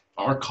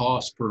 Our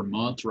cost per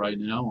month right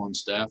now on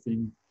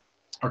staffing,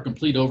 our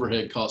complete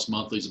overhead cost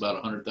monthly is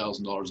about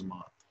 $100,000 a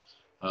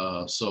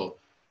month. So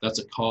that's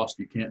a cost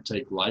you can't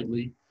take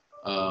lightly.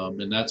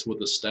 And that's with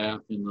the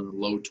staff in the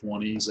low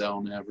 20s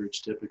on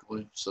average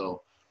typically.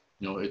 So,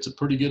 it's a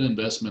pretty good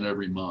investment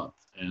every month.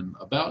 And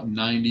about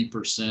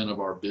 90% of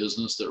our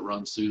business that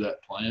runs through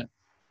that plant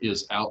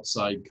is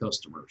outside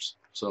customers.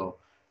 So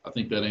I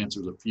think that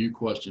answers a few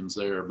questions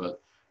there. But,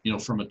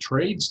 from a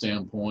trade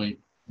standpoint,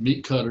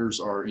 meat cutters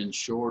are in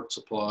short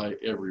supply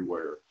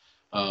everywhere.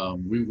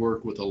 We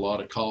work with a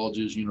lot of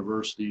colleges,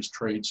 universities,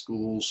 trade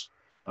schools.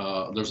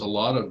 There's a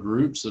lot of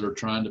groups that are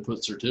trying to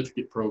put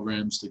certificate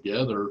programs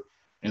together,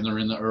 and they're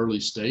in the early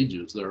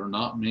stages. There are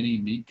not many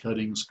meat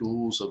cutting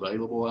schools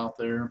available out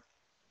there.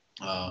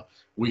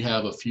 We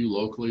have a few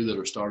locally that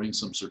are starting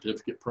some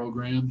certificate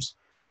programs,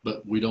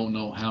 but we don't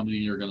know how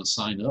many are going to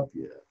sign up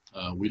yet.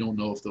 We don't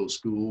know if those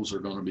schools are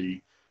going to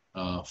be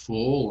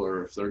full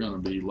or if they're going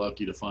to be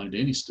lucky to find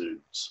any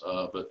students.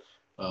 But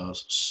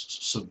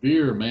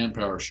severe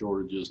manpower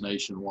shortages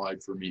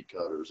nationwide for meat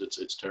cutters.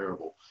 It's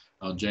terrible.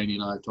 Janie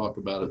and I talk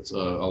about it a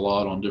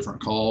lot on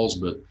different calls,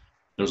 but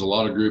there's a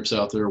lot of groups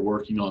out there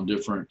working on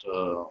different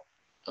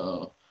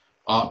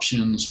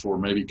options for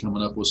maybe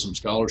coming up with some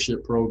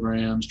scholarship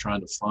programs,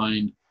 trying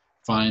to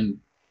find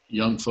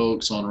young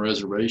folks on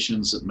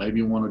reservations that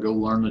maybe want to go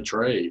learn the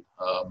trade.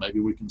 Maybe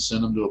we can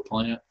send them to a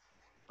plant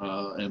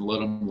and let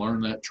them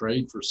learn that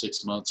trade for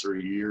 6 months or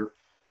a year,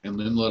 and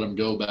then let them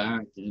go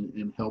back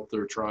and help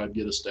their tribe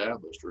get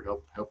established or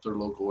help their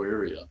local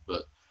area.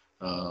 But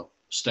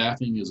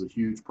staffing is a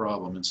huge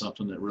problem and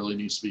something that really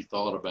needs to be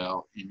thought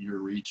about in your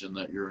region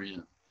that you're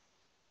in.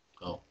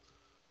 So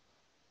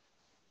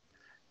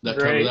that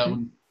cover that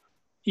one?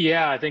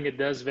 Yeah, I think it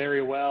does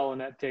very well,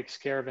 and that takes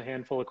care of a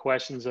handful of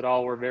questions that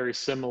all were very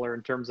similar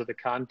in terms of the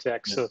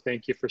context. Yeah. So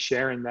thank you for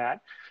sharing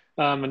that.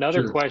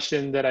 Another Sure.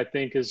 question that I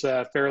think is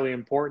fairly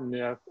important,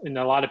 and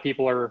a lot of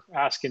people are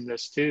asking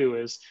this too,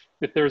 is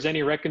if there's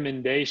any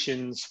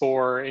recommendations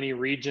for any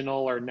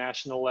regional or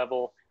national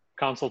level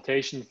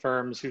consultation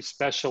firms who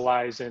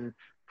specialize in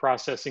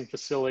processing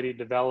facility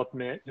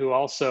development, who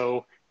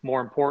also,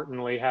 more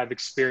importantly, have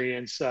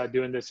experience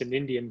doing this in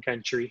Indian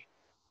country.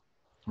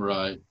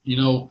 Right.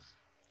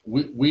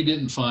 We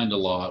didn't find a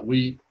lot.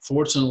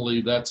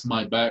 Fortunately, that's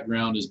my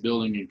background is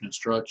building and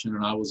construction,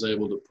 and I was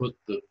able to put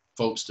the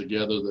folks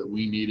together that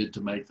we needed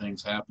to make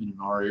things happen in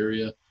our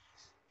area.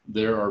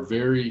 There are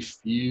very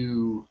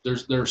few,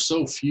 there are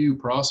so few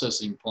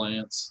processing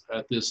plants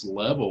at this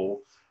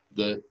level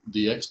that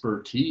the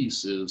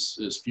expertise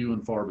is few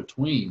and far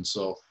between.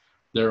 So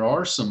there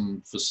are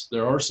some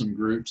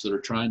groups that are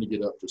trying to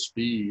get up to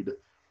speed,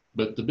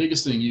 but the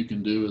biggest thing you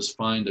can do is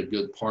find a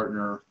good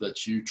partner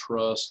that you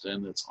trust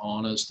and that's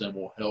honest and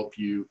will help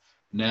you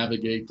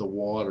navigate the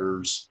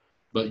waters.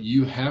 But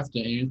you have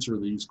to answer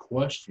these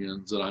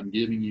questions that I'm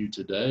giving you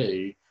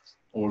today,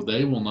 or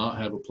they will not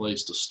have a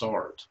place to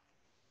start.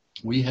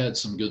 We had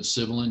some good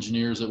civil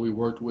engineers that we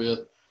worked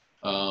with.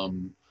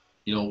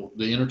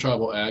 The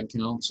Intertribal Ag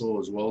Council,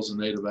 as well as the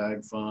Native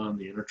Ag Fund,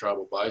 the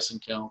Intertribal Bison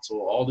Council,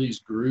 all these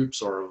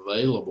groups are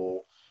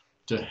available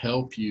to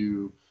help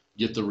you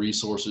get the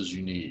resources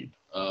you need.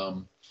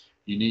 I'm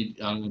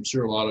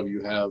sure a lot of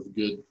you have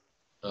good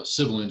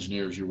civil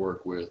engineers you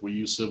work with. We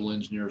use civil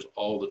engineers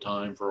all the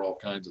time for all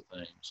kinds of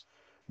things.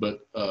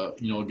 But, a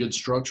good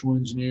structural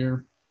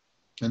engineer,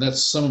 and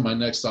that's some of my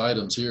next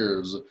items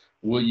here is,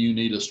 will you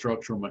need a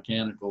structural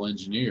mechanical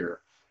engineer?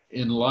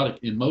 In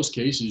most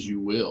cases you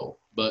will,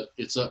 but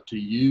it's up to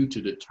you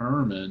to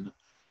determine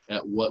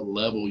at what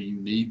level you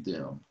need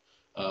them.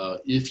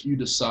 If you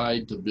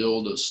decide to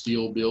build a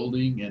steel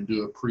building and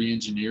do a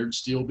pre-engineered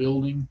steel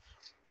building,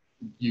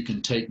 you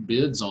can take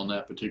bids on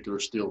that particular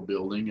steel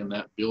building, and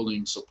that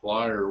building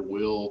supplier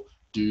will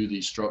do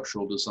the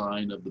structural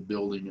design of the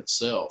building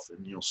itself.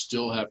 And you'll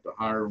still have to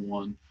hire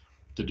one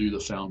to do the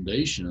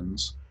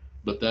foundations,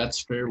 but that's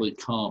fairly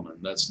common.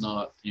 That's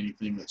not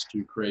anything that's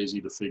too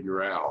crazy to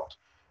figure out.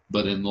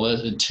 But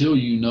until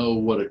you know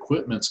what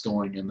equipment's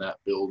going in that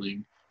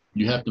building,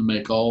 you have to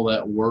make all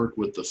that work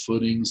with the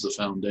footings, the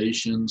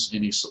foundations,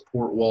 any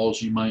support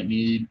walls you might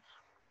need,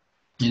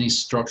 any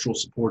structural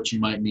supports you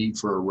might need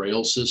for a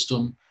rail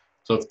system.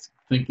 So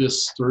think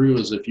this through,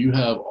 is if you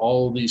have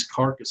all of these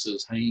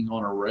carcasses hanging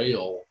on a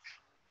rail,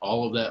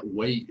 all of that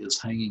weight is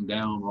hanging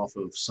down off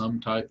of some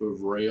type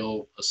of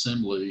rail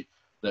assembly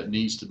that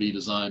needs to be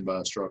designed by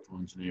a structural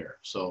engineer.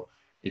 So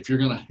if you're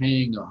going to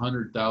hang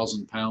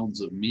 100,000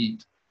 pounds of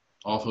meat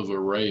off of a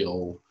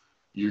rail,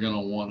 you're going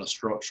to want a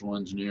structural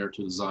engineer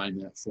to design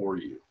that for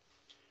you.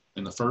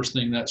 And the first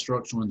thing that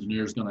structural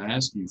engineer is going to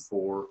ask you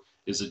for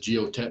is a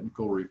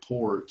geotechnical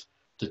report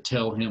to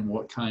tell him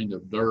what kind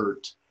of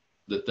dirt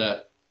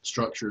that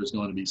structure is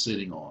going to be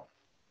sitting on.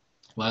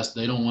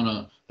 They don't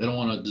want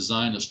to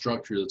design a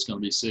structure that's going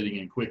to be sitting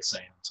in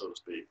quicksand, so to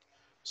speak.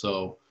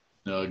 So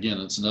again,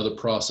 it's another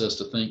process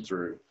to think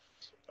through.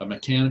 A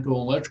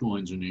mechanical and electrical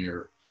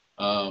engineer.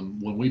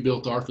 When we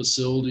built our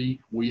facility,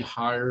 we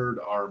hired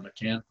our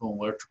mechanical and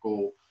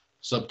electrical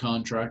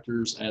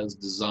subcontractors as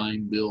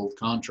design build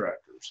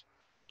contractors,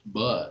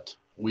 but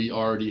we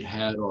already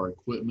had our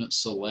equipment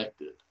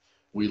selected.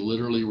 We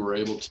literally were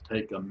able to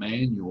take a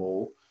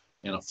manual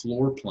and a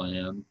floor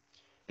plan,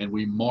 and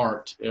we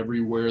marked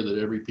everywhere that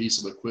every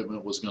piece of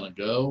equipment was going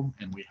to go,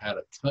 and we had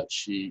a cut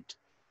sheet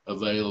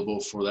available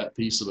for that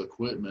piece of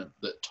equipment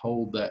that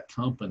told that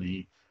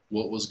company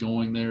what was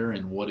going there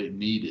and what it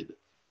needed.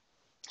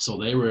 So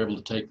they were able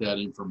to take that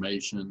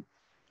information,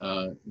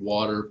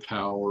 water,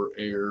 power,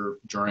 air,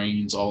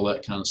 drains, all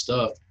that kind of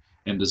stuff,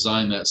 and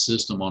design that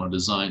system on a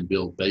design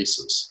build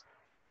basis.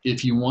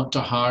 If you want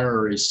to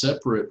hire a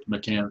separate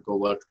mechanical,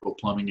 electrical,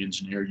 plumbing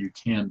engineer, you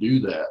can do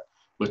that,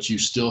 but you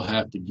still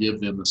have to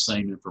give them the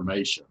same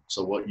information.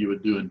 So what you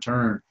would do in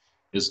turn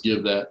is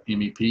give that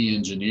MEP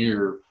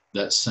engineer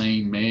that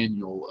same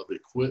manual of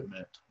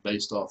equipment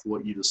based off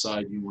what you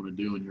decide you want to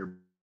do in your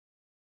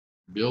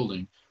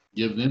building,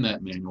 give them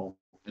that manual,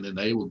 and then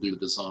they will do the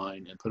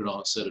design and put it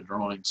on a set of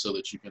drawings so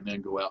that you can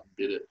then go out and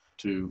bid it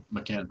to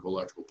mechanical,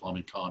 electrical,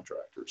 plumbing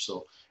contractors.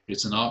 So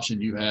it's an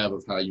option you have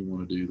of how you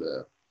want to do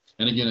that.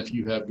 And again, if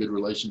you have good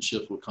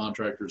relationships with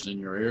contractors in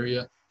your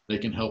area, they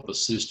can help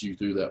assist you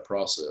through that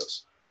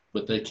process.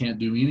 But they can't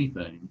do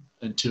anything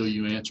until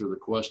you answer the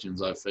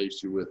questions I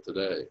faced you with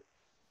today.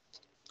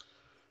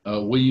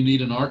 Will you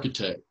need an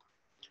architect?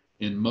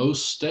 In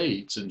most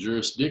states and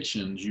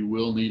jurisdictions, you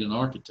will need an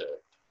architect.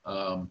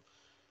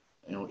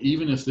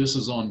 Even if this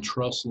is on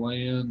trust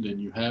land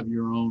and you have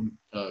your own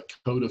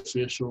code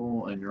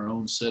official and your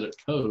own set of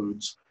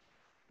codes,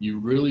 you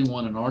really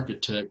want an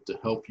architect to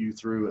help you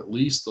through at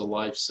least the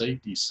life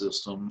safety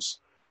systems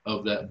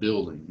of that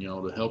building,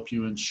 to help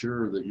you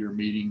ensure that you're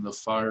meeting the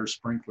fire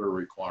sprinkler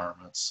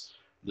requirements,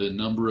 the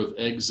number of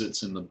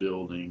exits in the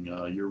building,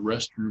 your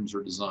restrooms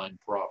are designed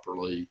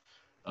properly,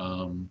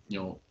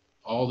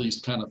 all these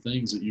kind of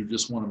things that you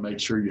just want to make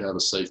sure you have a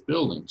safe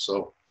building.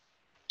 So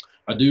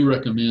I do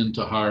recommend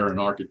to hire an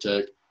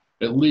architect,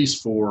 at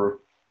least for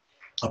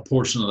a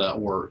portion of that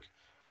work.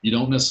 You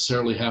don't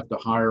necessarily have to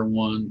hire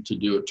one to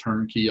do a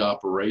turnkey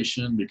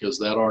operation, because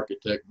that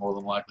architect more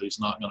than likely is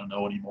not going to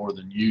know any more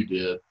than you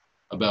did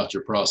about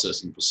your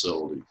processing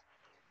facility.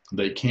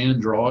 They can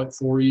draw it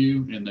for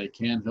you, and they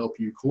can help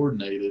you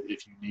coordinate it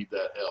if you need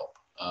that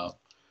help.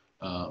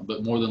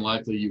 But more than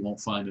likely, you won't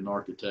find an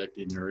architect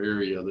in your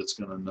area that's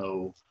going to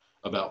know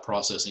about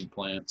processing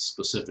plants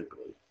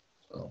specifically.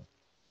 So,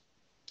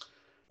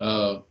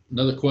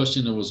 another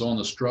question that was on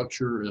the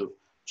structure of,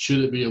 should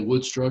it be a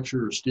wood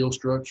structure or steel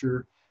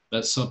structure?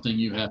 That's something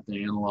you have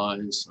to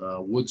analyze.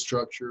 Wood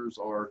structures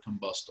are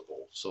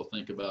combustible, so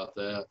think about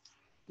that.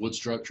 Wood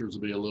structures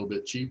will be a little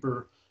bit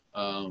cheaper,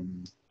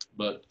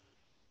 but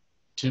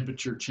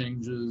temperature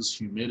changes,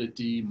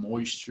 humidity,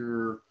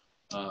 moisture,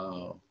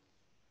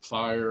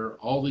 fire,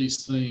 all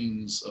these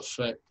things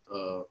affect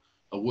a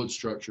wood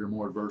structure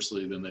more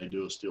adversely than they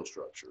do a steel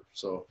structure.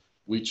 So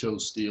we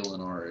chose steel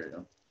in our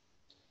area.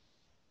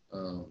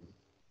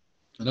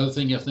 Another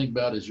thing you have to think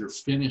about is your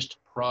finished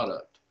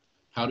product.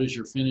 How does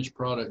your finished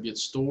product get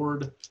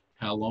stored?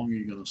 How long are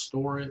you going to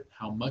store it?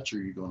 How much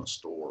are you going to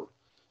store?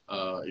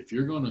 If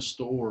you're going to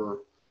store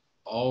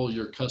all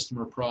your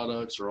customer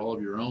products or all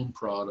of your own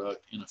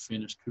product in a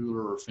finished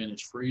cooler or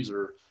finished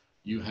freezer,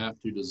 you have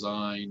to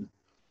design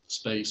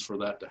space for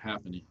that to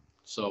happen in.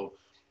 So,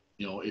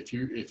 if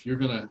you're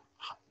going to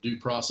do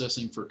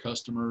processing for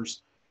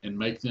customers and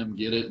make them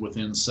get it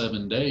within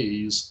 7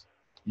 days,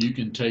 you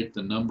can take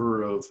the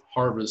number of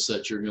harvests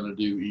that you're going to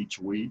do each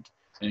week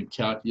and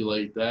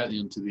calculate that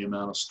into the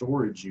amount of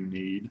storage you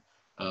need.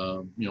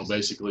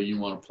 Basically you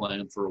want to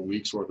plan for a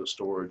week's worth of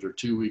storage or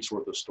 2 weeks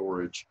worth of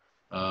storage.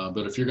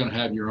 But if you're going to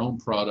have your own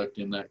product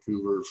in that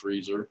cooler or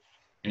freezer,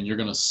 and you're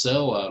going to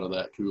sell out of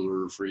that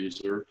cooler or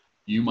freezer,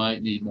 you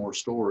might need more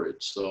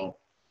storage. So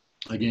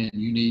again,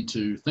 you need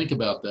to think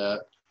about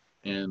that,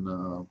 and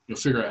you'll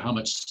figure out how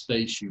much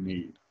space you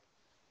need.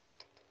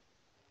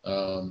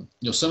 Some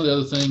of the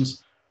other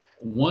things,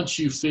 once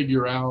you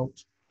figure out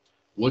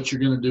what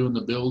you're going to do in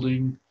the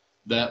building,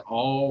 that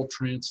all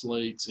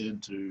translates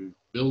into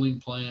building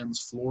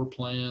plans, floor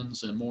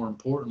plans, and more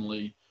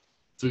importantly,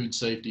 food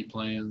safety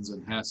plans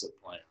and HACCP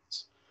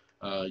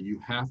plans. You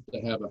have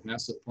to have a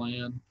HACCP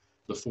plan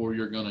before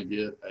you're going to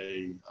get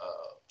a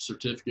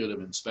certificate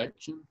of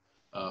inspection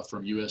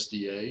from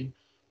USDA,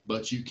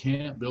 but you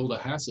can't build a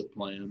HACCP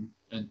plan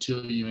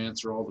until you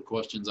answer all the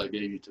questions I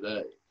gave you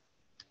today.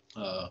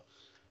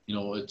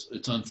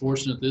 It's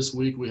unfortunate this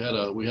week we had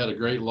a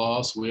great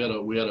loss. We had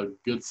a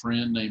good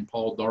friend named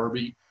Paul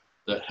Darby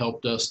that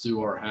helped us through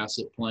our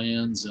HACCP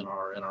plans and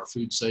our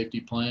food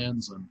safety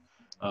plans. And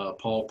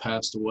Paul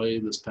passed away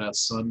this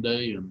past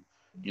Sunday, and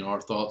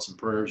our thoughts and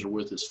prayers are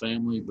with his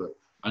family. But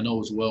I know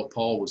as well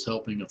Paul was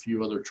helping a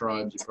few other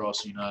tribes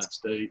across the United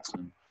States,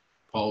 and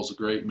Paul's a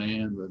great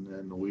man,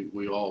 and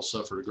we all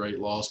suffered a great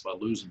loss by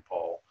losing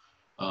Paul.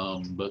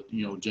 But,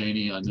 you know,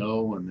 Janie, I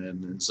know,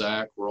 and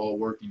Zach, we're all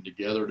working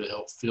together to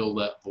help fill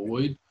that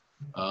void.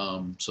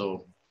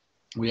 So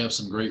we have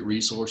some great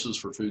resources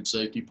for food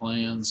safety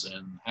plans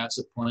and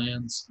HACCP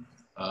plans,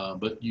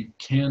 but you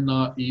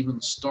cannot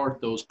even start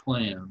those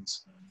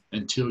plans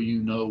until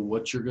you know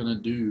what you're going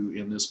to do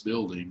in this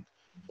building,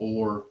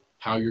 or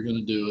how you're going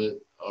to do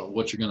it, or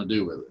what you're going to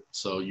do with it.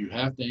 So you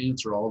have to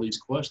answer all these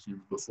questions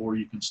before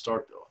you can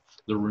start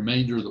the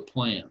remainder of the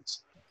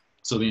plans.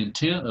 So the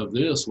intent of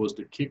this was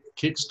to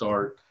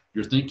kickstart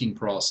your thinking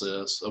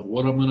process of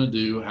what I'm going to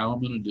do, how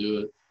I'm going to do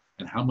it,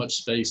 and how much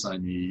space I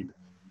need.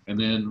 And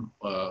then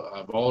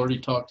I've already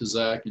talked to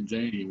Zach and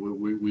Janie.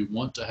 We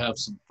want to have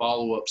some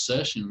follow-up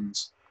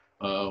sessions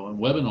and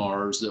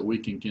webinars that we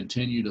can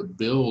continue to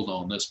build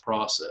on this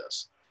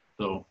process.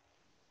 So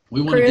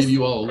we want to give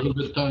you all a little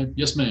bit of time.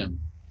 Yes, ma'am.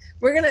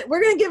 We're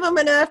gonna give them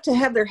enough to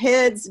have their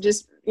heads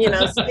just, you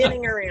know,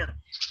 spinning around.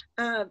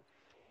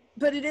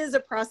 But it is a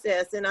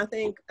process, and I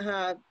think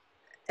at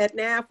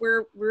NAF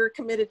we're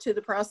committed to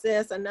the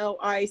process. I know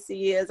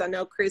IAC is. I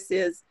know Chris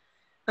is.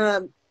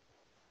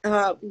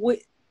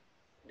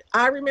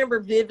 I remember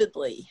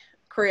vividly,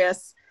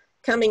 Chris,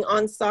 coming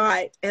on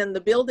site, and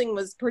the building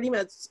was pretty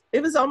much,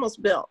 it was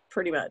almost built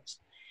pretty much.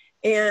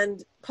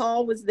 And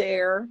Paul was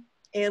there,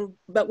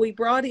 but we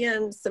brought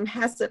in some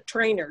HACCP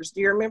trainers.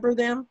 Do you remember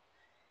them?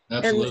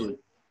 Absolutely. And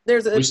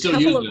there's a we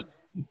still use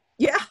it.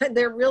 Yeah,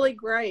 they're really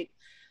great.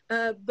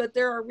 But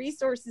there are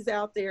resources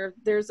out there.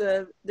 There's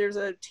a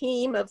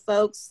team of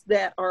folks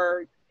that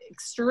are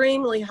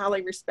extremely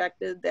highly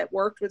respected that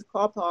worked with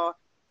Quapaw,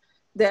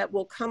 that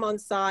will come on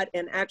site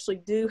and actually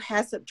do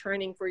HACCP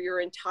training for your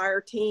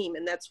entire team.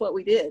 And that's what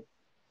we did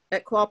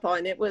at Quapaw.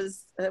 And it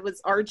was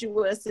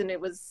arduous, and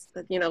it was,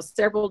 you know,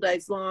 several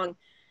days long,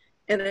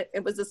 and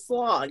it was a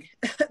slog,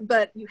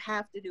 but you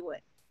have to do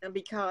it. And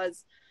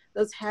because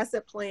those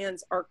HACCP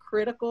plans are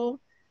critical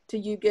to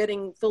you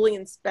getting fully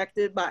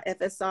inspected by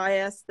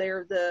FSIS.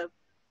 They're the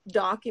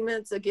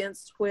documents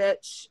against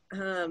which,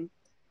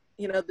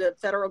 you know, the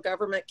federal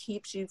government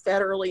keeps you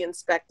federally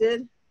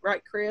inspected,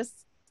 right, Chris?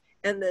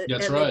 And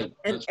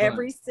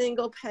every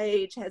single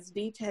page has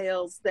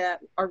details that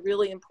are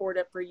really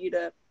important for you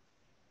to,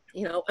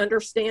 you know,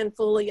 understand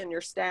fully, and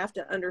your staff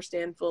to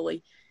understand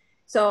fully.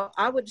 So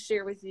I would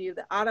share with you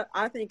that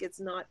I think it's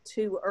not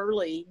too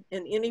early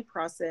in any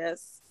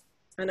process.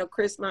 I know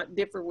Chris might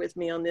differ with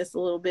me on this a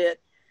little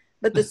bit,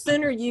 but the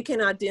sooner you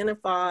can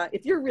identify,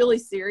 if you're really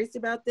serious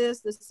about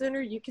this, the sooner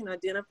you can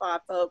identify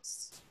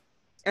folks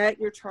at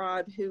your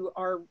tribe who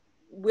are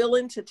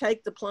willing to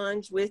take the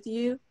plunge with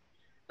you,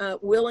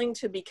 willing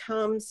to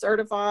become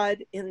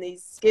certified in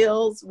these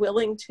skills,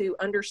 willing to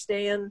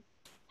understand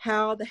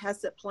how the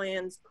HACCP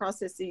plans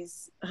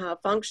processes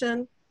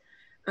function.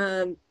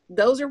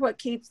 Those are what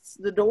keeps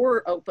the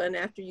door open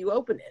after you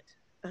open it.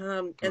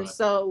 And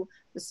so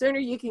the sooner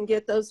you can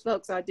get those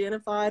folks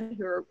identified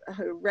who are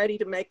ready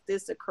to make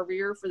this a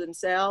career for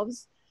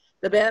themselves,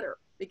 the better,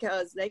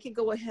 because they can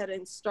go ahead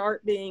and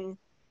start being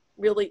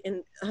really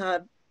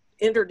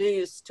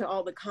introduced to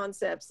all the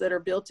concepts that are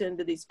built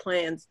into these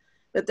plans.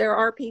 That there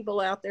are people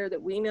out there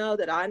that we know,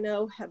 that I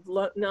know, have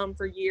known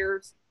for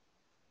years,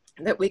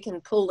 that we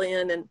can pull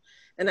in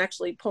and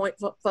actually point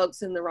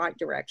folks in the right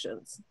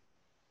directions.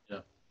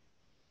 Yeah.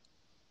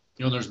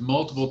 You know, there's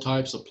multiple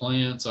types of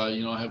plants. I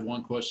have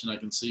one question I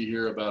can see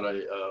here about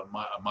a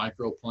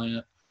micro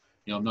plant.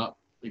 You know, I'm not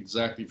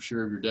exactly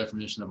sure of your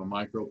definition of a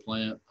micro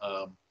plant.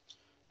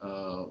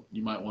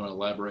 You might want to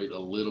elaborate a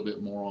little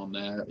bit more on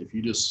that. If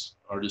you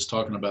are just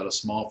talking about a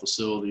small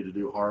facility to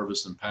do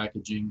harvest and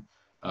packaging,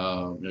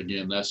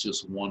 again, that's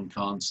just one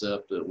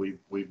concept that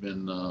we've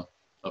been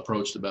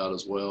approached about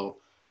as well.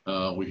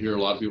 We hear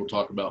a lot of people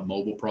talk about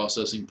mobile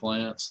processing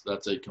plants.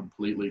 That's a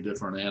completely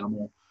different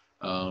animal.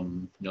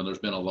 You know, there's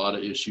been a lot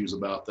of issues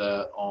about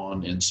that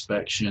on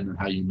inspection and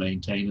how you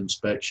maintain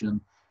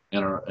inspection,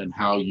 and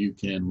how you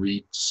can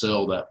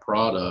resell that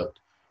product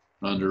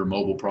under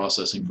mobile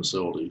processing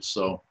facilities.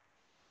 So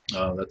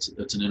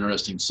that's an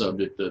interesting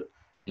subject that,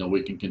 you know,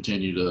 we can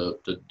continue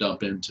to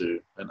dump into.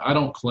 And I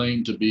don't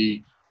claim to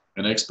be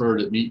an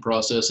expert at meat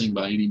processing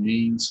by any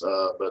means,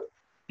 but,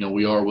 you know,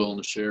 we are willing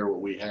to share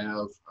what we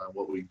have,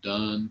 what we've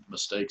done,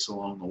 mistakes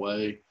along the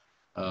way.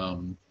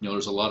 You know,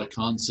 there's a lot of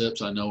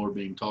concepts I know are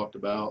being talked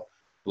about.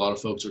 A lot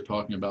of folks are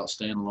talking about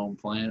standalone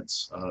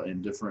plants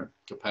in different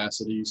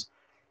capacities.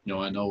 You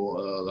know, I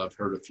know I've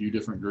heard a few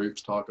different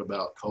groups talk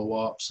about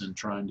co-ops and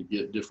trying to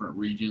get different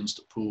regions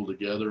to pool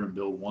together and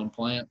build one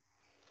plant.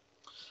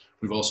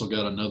 We've also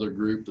got another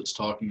group that's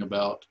talking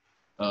about,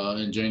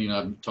 and Janie and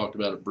I talked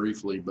about it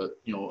briefly, but,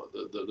 you know,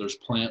 there's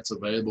plants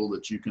available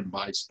that you can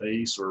buy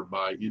space or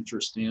buy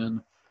interest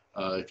in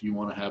if you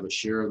want to have a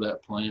share of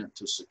that plant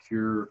to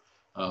secure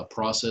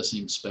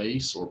processing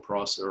space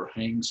or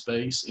hang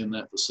space in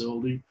that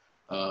facility.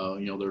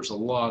 You know, there's a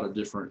lot of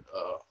different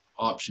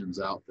options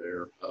out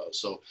there.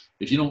 So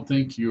if you don't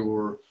think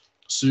you're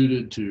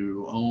suited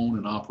to own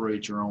and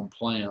operate your own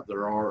plant,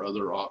 there are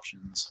other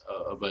options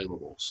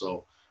available.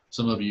 So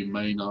some of you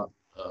may not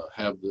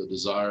have the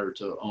desire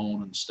to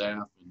own and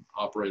staff and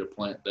operate a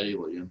plant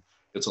daily, and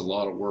it's a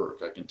lot of work,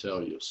 I can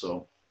tell you.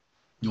 So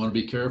you want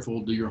to be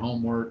careful, do your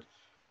homework,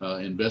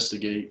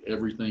 investigate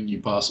everything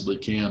you possibly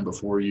can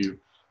before you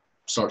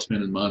start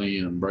spending money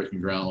and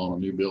breaking ground on a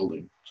new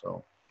building.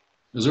 So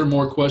is there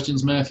more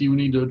questions, Matthew, we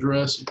need to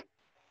address?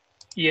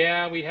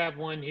 Yeah, we have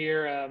one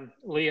here.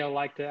 Leah would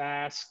like to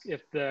ask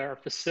if our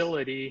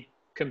facility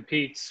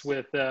competes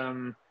with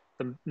the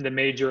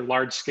major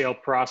large-scale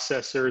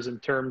processors in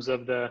terms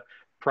of the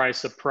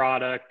price of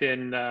product,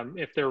 and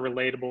if they're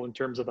relatable in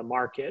terms of the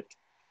market.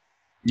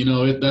 You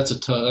know, that's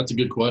a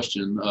good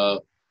question.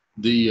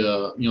 You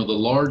know, the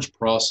large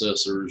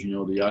processors, you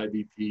know, the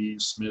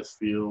IBPs,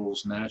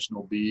 Smithfields,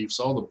 National Beefs,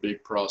 all the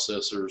big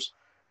processors,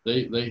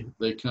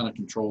 they kind of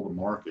control the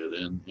market,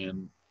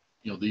 and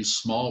you know, these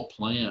small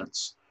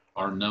plants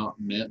are not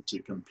meant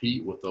to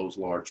compete with those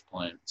large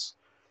plants.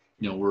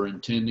 You know, we're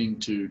intending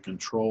to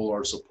control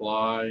our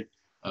supply.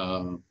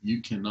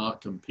 You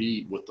cannot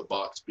compete with the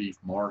boxed beef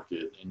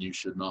market, and you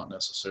should not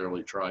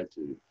necessarily try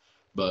to.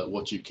 But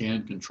what you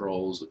can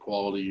control is the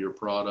quality of your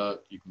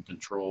product. You can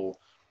control,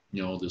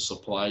 you know, the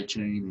supply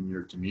chain in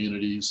your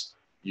communities.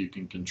 You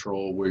can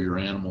control where your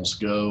animals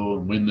go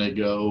and when they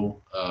go.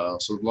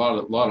 So a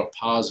lot of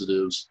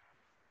positives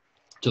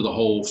to the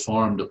whole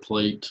farm to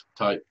plate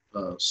type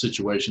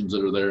situations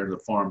that are there in the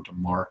farm to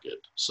market.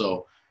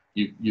 So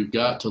you've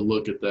got to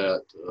look at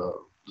that,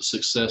 the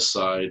success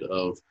side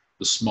of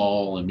the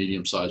small and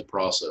medium-sized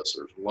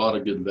processors. A lot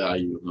of good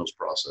value in those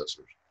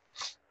processors.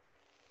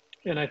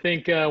 And I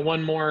think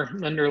one more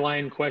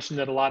underlying question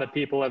that a lot of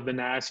people have been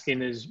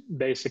asking is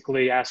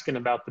basically asking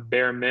about the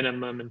bare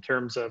minimum in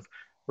terms of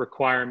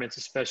requirements,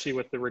 especially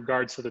with the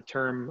regards to the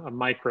term a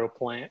micro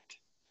plant.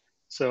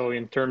 So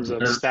in terms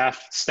of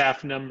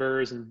staff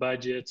numbers and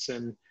budgets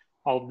and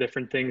all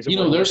different things. You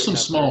know, there's some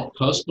small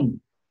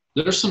custom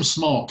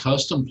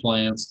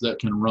plants that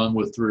can run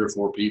with 3 or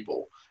 4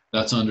 people.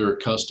 That's under a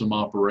custom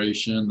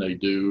operation. They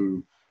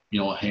do, you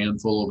know, a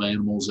handful of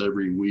animals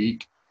every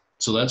week.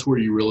 So that's where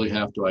you really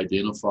have to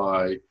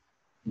identify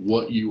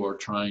what you are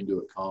trying to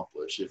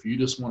accomplish. If you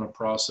just want to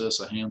process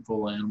a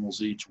handful of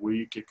animals each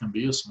week, it can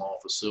be a small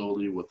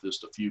facility with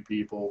just a few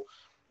people.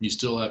 You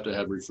still have to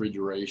have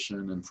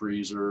refrigeration and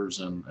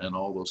freezers and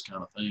all those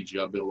kind of things.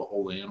 You got to be able to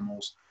hold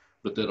animals,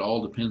 but that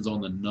all depends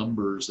on the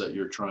numbers that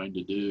you're trying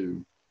to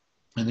do.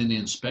 And then the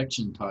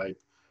inspection type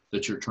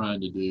that you're trying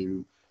to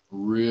do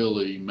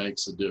really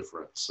makes a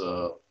difference.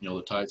 You know,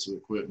 the types of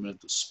equipment,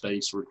 the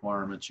space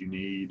requirements you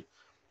need.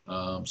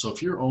 So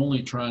if you're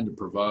only trying to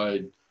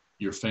provide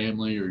your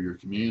family or your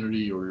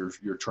community or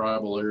your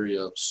tribal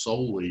area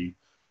solely,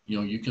 you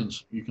know, you can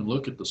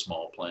look at the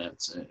small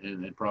plants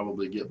and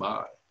probably get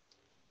by.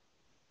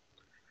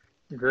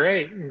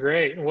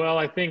 Great. Well,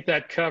 I think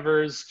that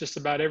covers just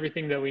about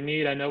everything that we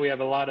need. I know we have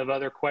a lot of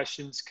other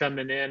questions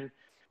coming in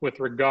with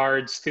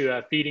regards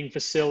to feeding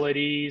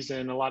facilities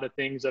and a lot of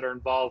things that are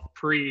involved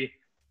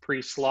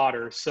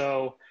pre-slaughter.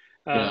 So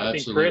Yeah, I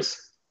think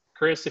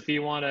Chris, if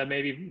you want to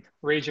maybe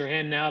raise your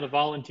hand now to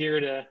volunteer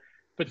to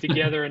put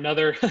together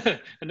another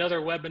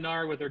another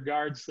webinar with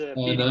regards to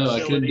feeding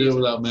facilities. I couldn't do it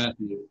without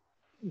Matthew.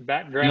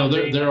 Background.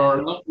 You know, there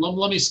are.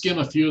 Let me skim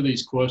a few of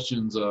these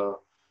questions.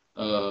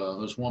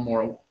 There's one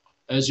more.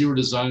 As you were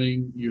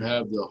designing, you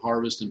have the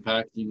harvest and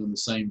packaging in the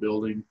same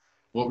building.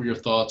 What were your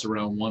thoughts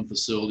around 1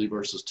 facility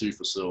versus 2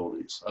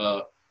 facilities?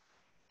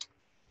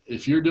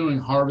 If you're doing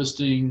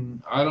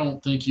harvesting, I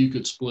don't think you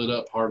could split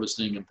up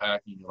harvesting and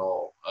packing at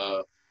all.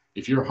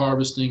 If you're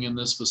harvesting in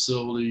this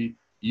facility,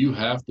 you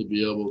have to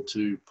be able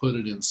to put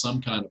it in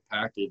some kind of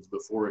package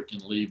before it can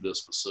leave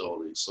this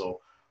facility.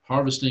 So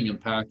harvesting and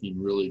packing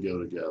really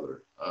go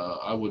together.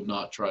 I would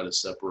not try to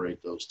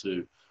separate those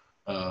two.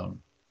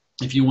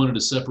 If you wanted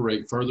to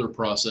separate further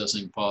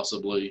processing,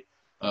 possibly,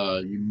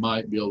 you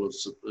might be able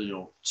to, you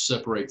know,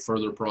 separate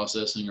further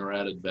processing or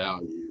added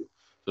value.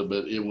 So,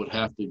 but it would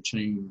have to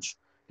change.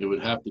 It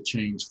would have to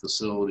change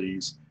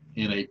facilities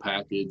in a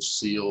package,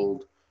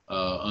 sealed,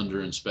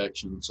 under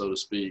inspection, so to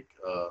speak.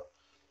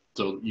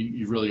 So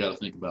you've really got to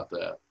think about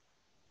that.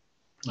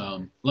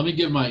 Let me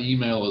give my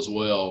email as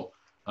well.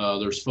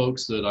 There's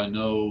folks that I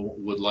know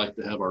would like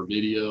to have our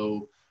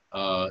video.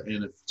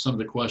 And if some of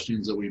the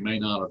questions that we may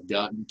not have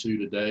gotten to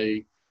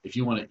today, if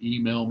you want to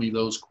email me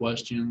those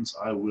questions,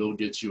 I will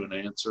get you an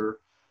answer.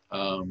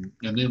 And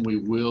then we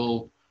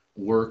will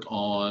work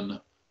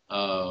on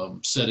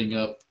setting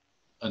up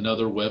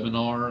another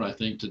webinar, I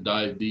think, to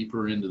dive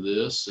deeper into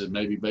this, and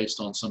maybe based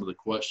on some of the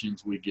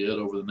questions we get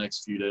over the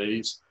next few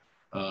days.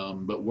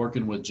 But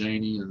working with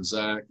Janie and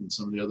Zach and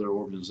some of the other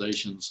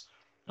organizations,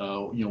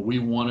 you know, we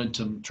wanted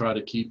to try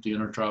to keep the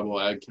Intertribal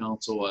Ag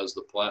Council as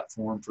the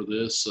platform for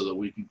this so that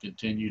we can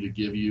continue to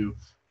give you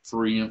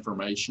free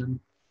information.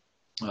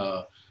 You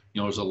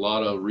know, there's a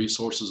lot of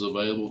resources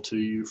available to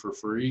you for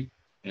free,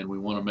 and we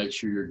want to make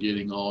sure you're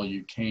getting all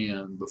you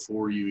can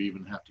before you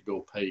even have to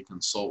go pay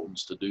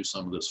consultants to do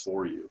some of this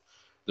for you.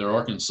 There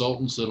are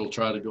consultants that'll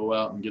try to go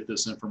out and get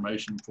this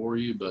information for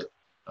you, but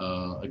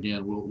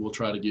again, we'll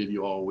try to give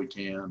you all we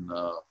can,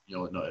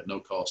 at no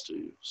cost to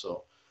you.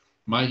 So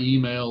my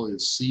email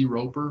is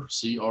croper,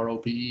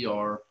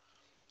 CROPER,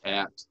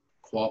 at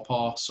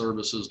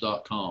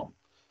quapawservices.com.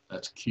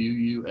 That's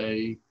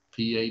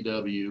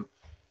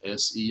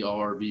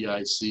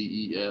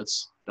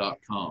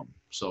QUAPAWSERVICES.com.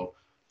 So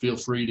feel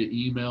free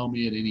to email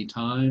me at any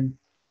time.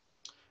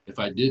 If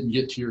I didn't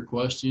get to your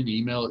question,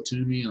 email it to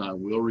me and I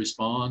will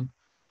respond.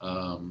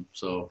 I'm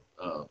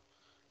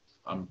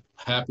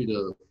happy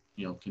to,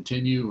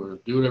 continue or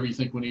do whatever you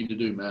think we need to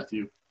do,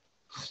 Matthew.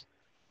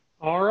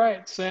 All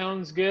right,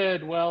 sounds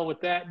good. Well,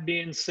 with that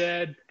being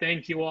said,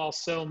 thank you all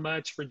so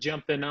much for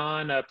jumping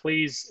on.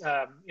 Please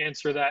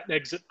answer that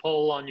exit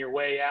poll on your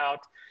way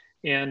out.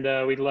 And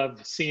we'd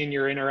love seeing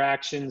your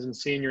interactions and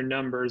seeing your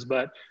numbers.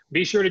 But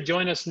be sure to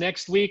join us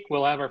next week.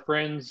 We'll have our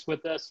friends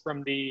with us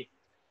from the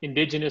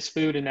Indigenous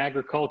Food and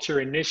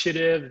Agriculture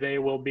Initiative. They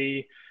will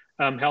be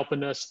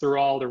helping us through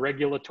all the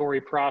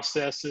regulatory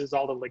processes,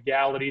 all the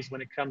legalities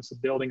when it comes to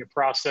building a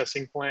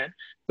processing plant,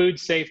 food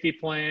safety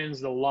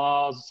plans, the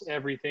laws,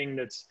 everything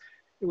that's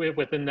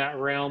within that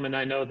realm. And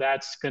I know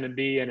that's going to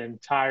be an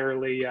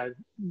entirely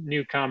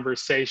new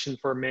conversation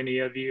for many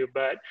of you,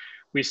 but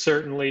we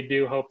certainly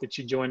do hope that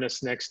you join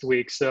us next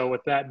week. So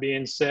with that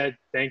being said,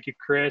 thank you,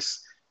 Chris.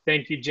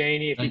 Thank you,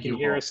 Janie, if you can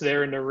hear us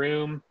there in the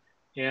room.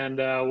 And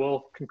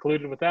we'll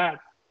conclude with that.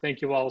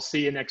 Thank you all.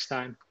 See you next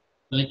time.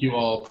 Thank you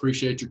all.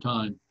 Appreciate your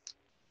time.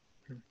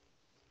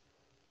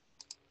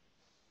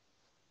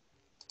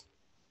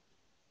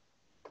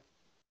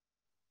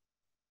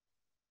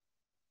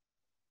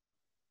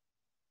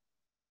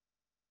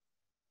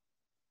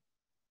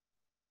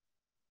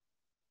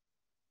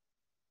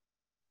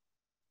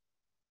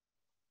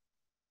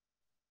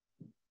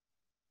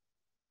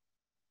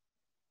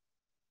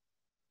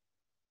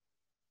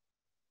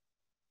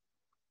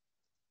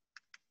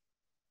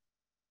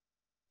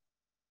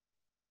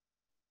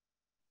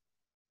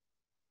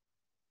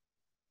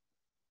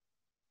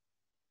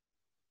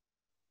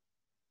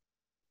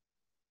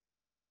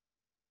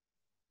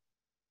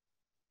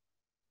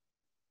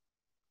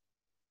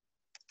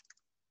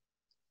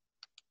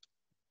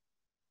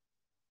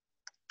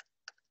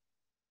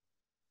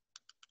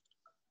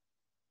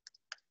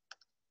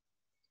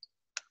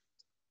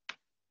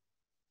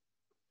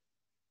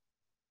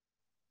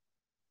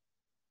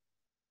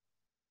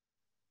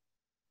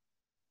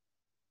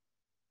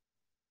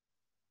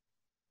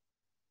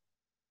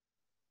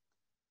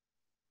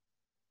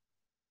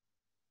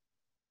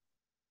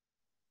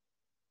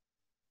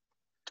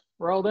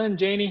 We're all done,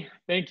 Janie.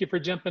 Thank you for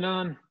jumping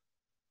on.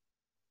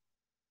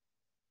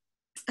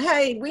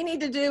 Hey, we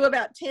need to do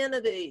about 10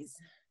 of these.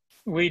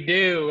 We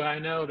do. I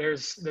know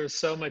there's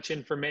so much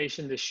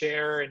information to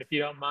share. And if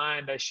you don't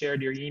mind, I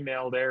shared your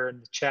email there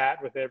in the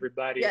chat with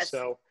everybody. Yes.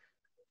 So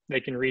they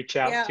can reach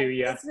out to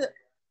you.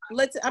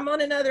 I'm on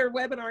another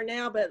webinar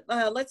now, but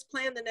let's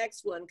plan the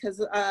next one,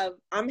 because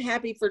I'm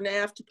happy for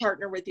NAF to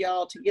partner with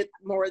y'all to get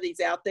more of these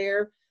out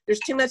there. There's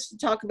too much to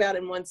talk about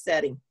in one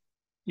setting.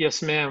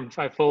 Yes, ma'am.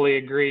 I fully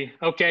agree.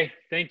 Okay.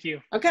 Thank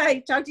you.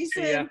 Okay. Talk to you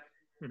soon.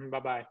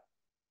 Bye-bye.